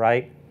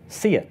 right?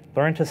 See it.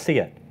 Learn to see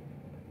it.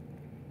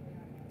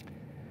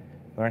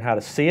 Learn how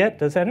to see it.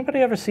 Does anybody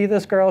ever see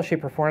this girl? She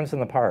performs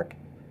in the park.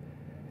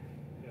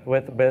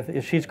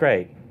 She's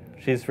great.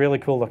 She's really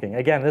cool looking.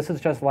 Again, this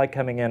is just light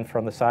coming in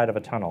from the side of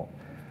a tunnel.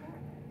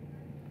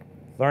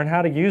 Learn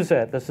how to use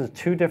it. This is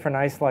two different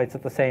ice lights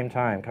at the same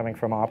time coming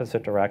from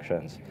opposite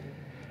directions.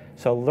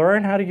 So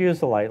learn how to use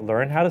the light.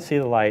 Learn how to see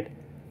the light.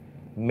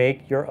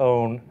 Make your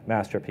own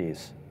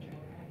masterpiece.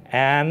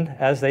 And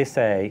as they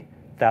say,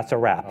 that's a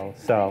wrap.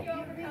 So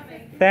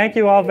thank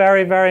you all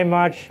very, very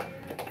much.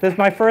 This is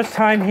my first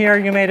time here.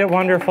 You made it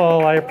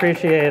wonderful. I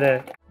appreciate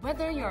it.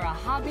 Whether you're a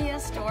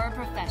hobbyist or a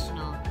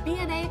professional,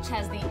 B&H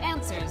has the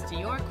answers to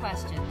your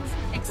questions.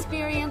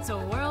 Experience a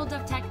world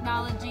of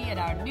technology at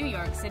our New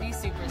York City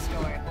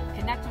Superstore.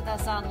 Connect with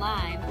us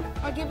online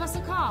or give us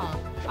a call.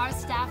 Our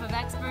staff of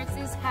experts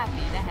is happy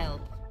to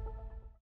help.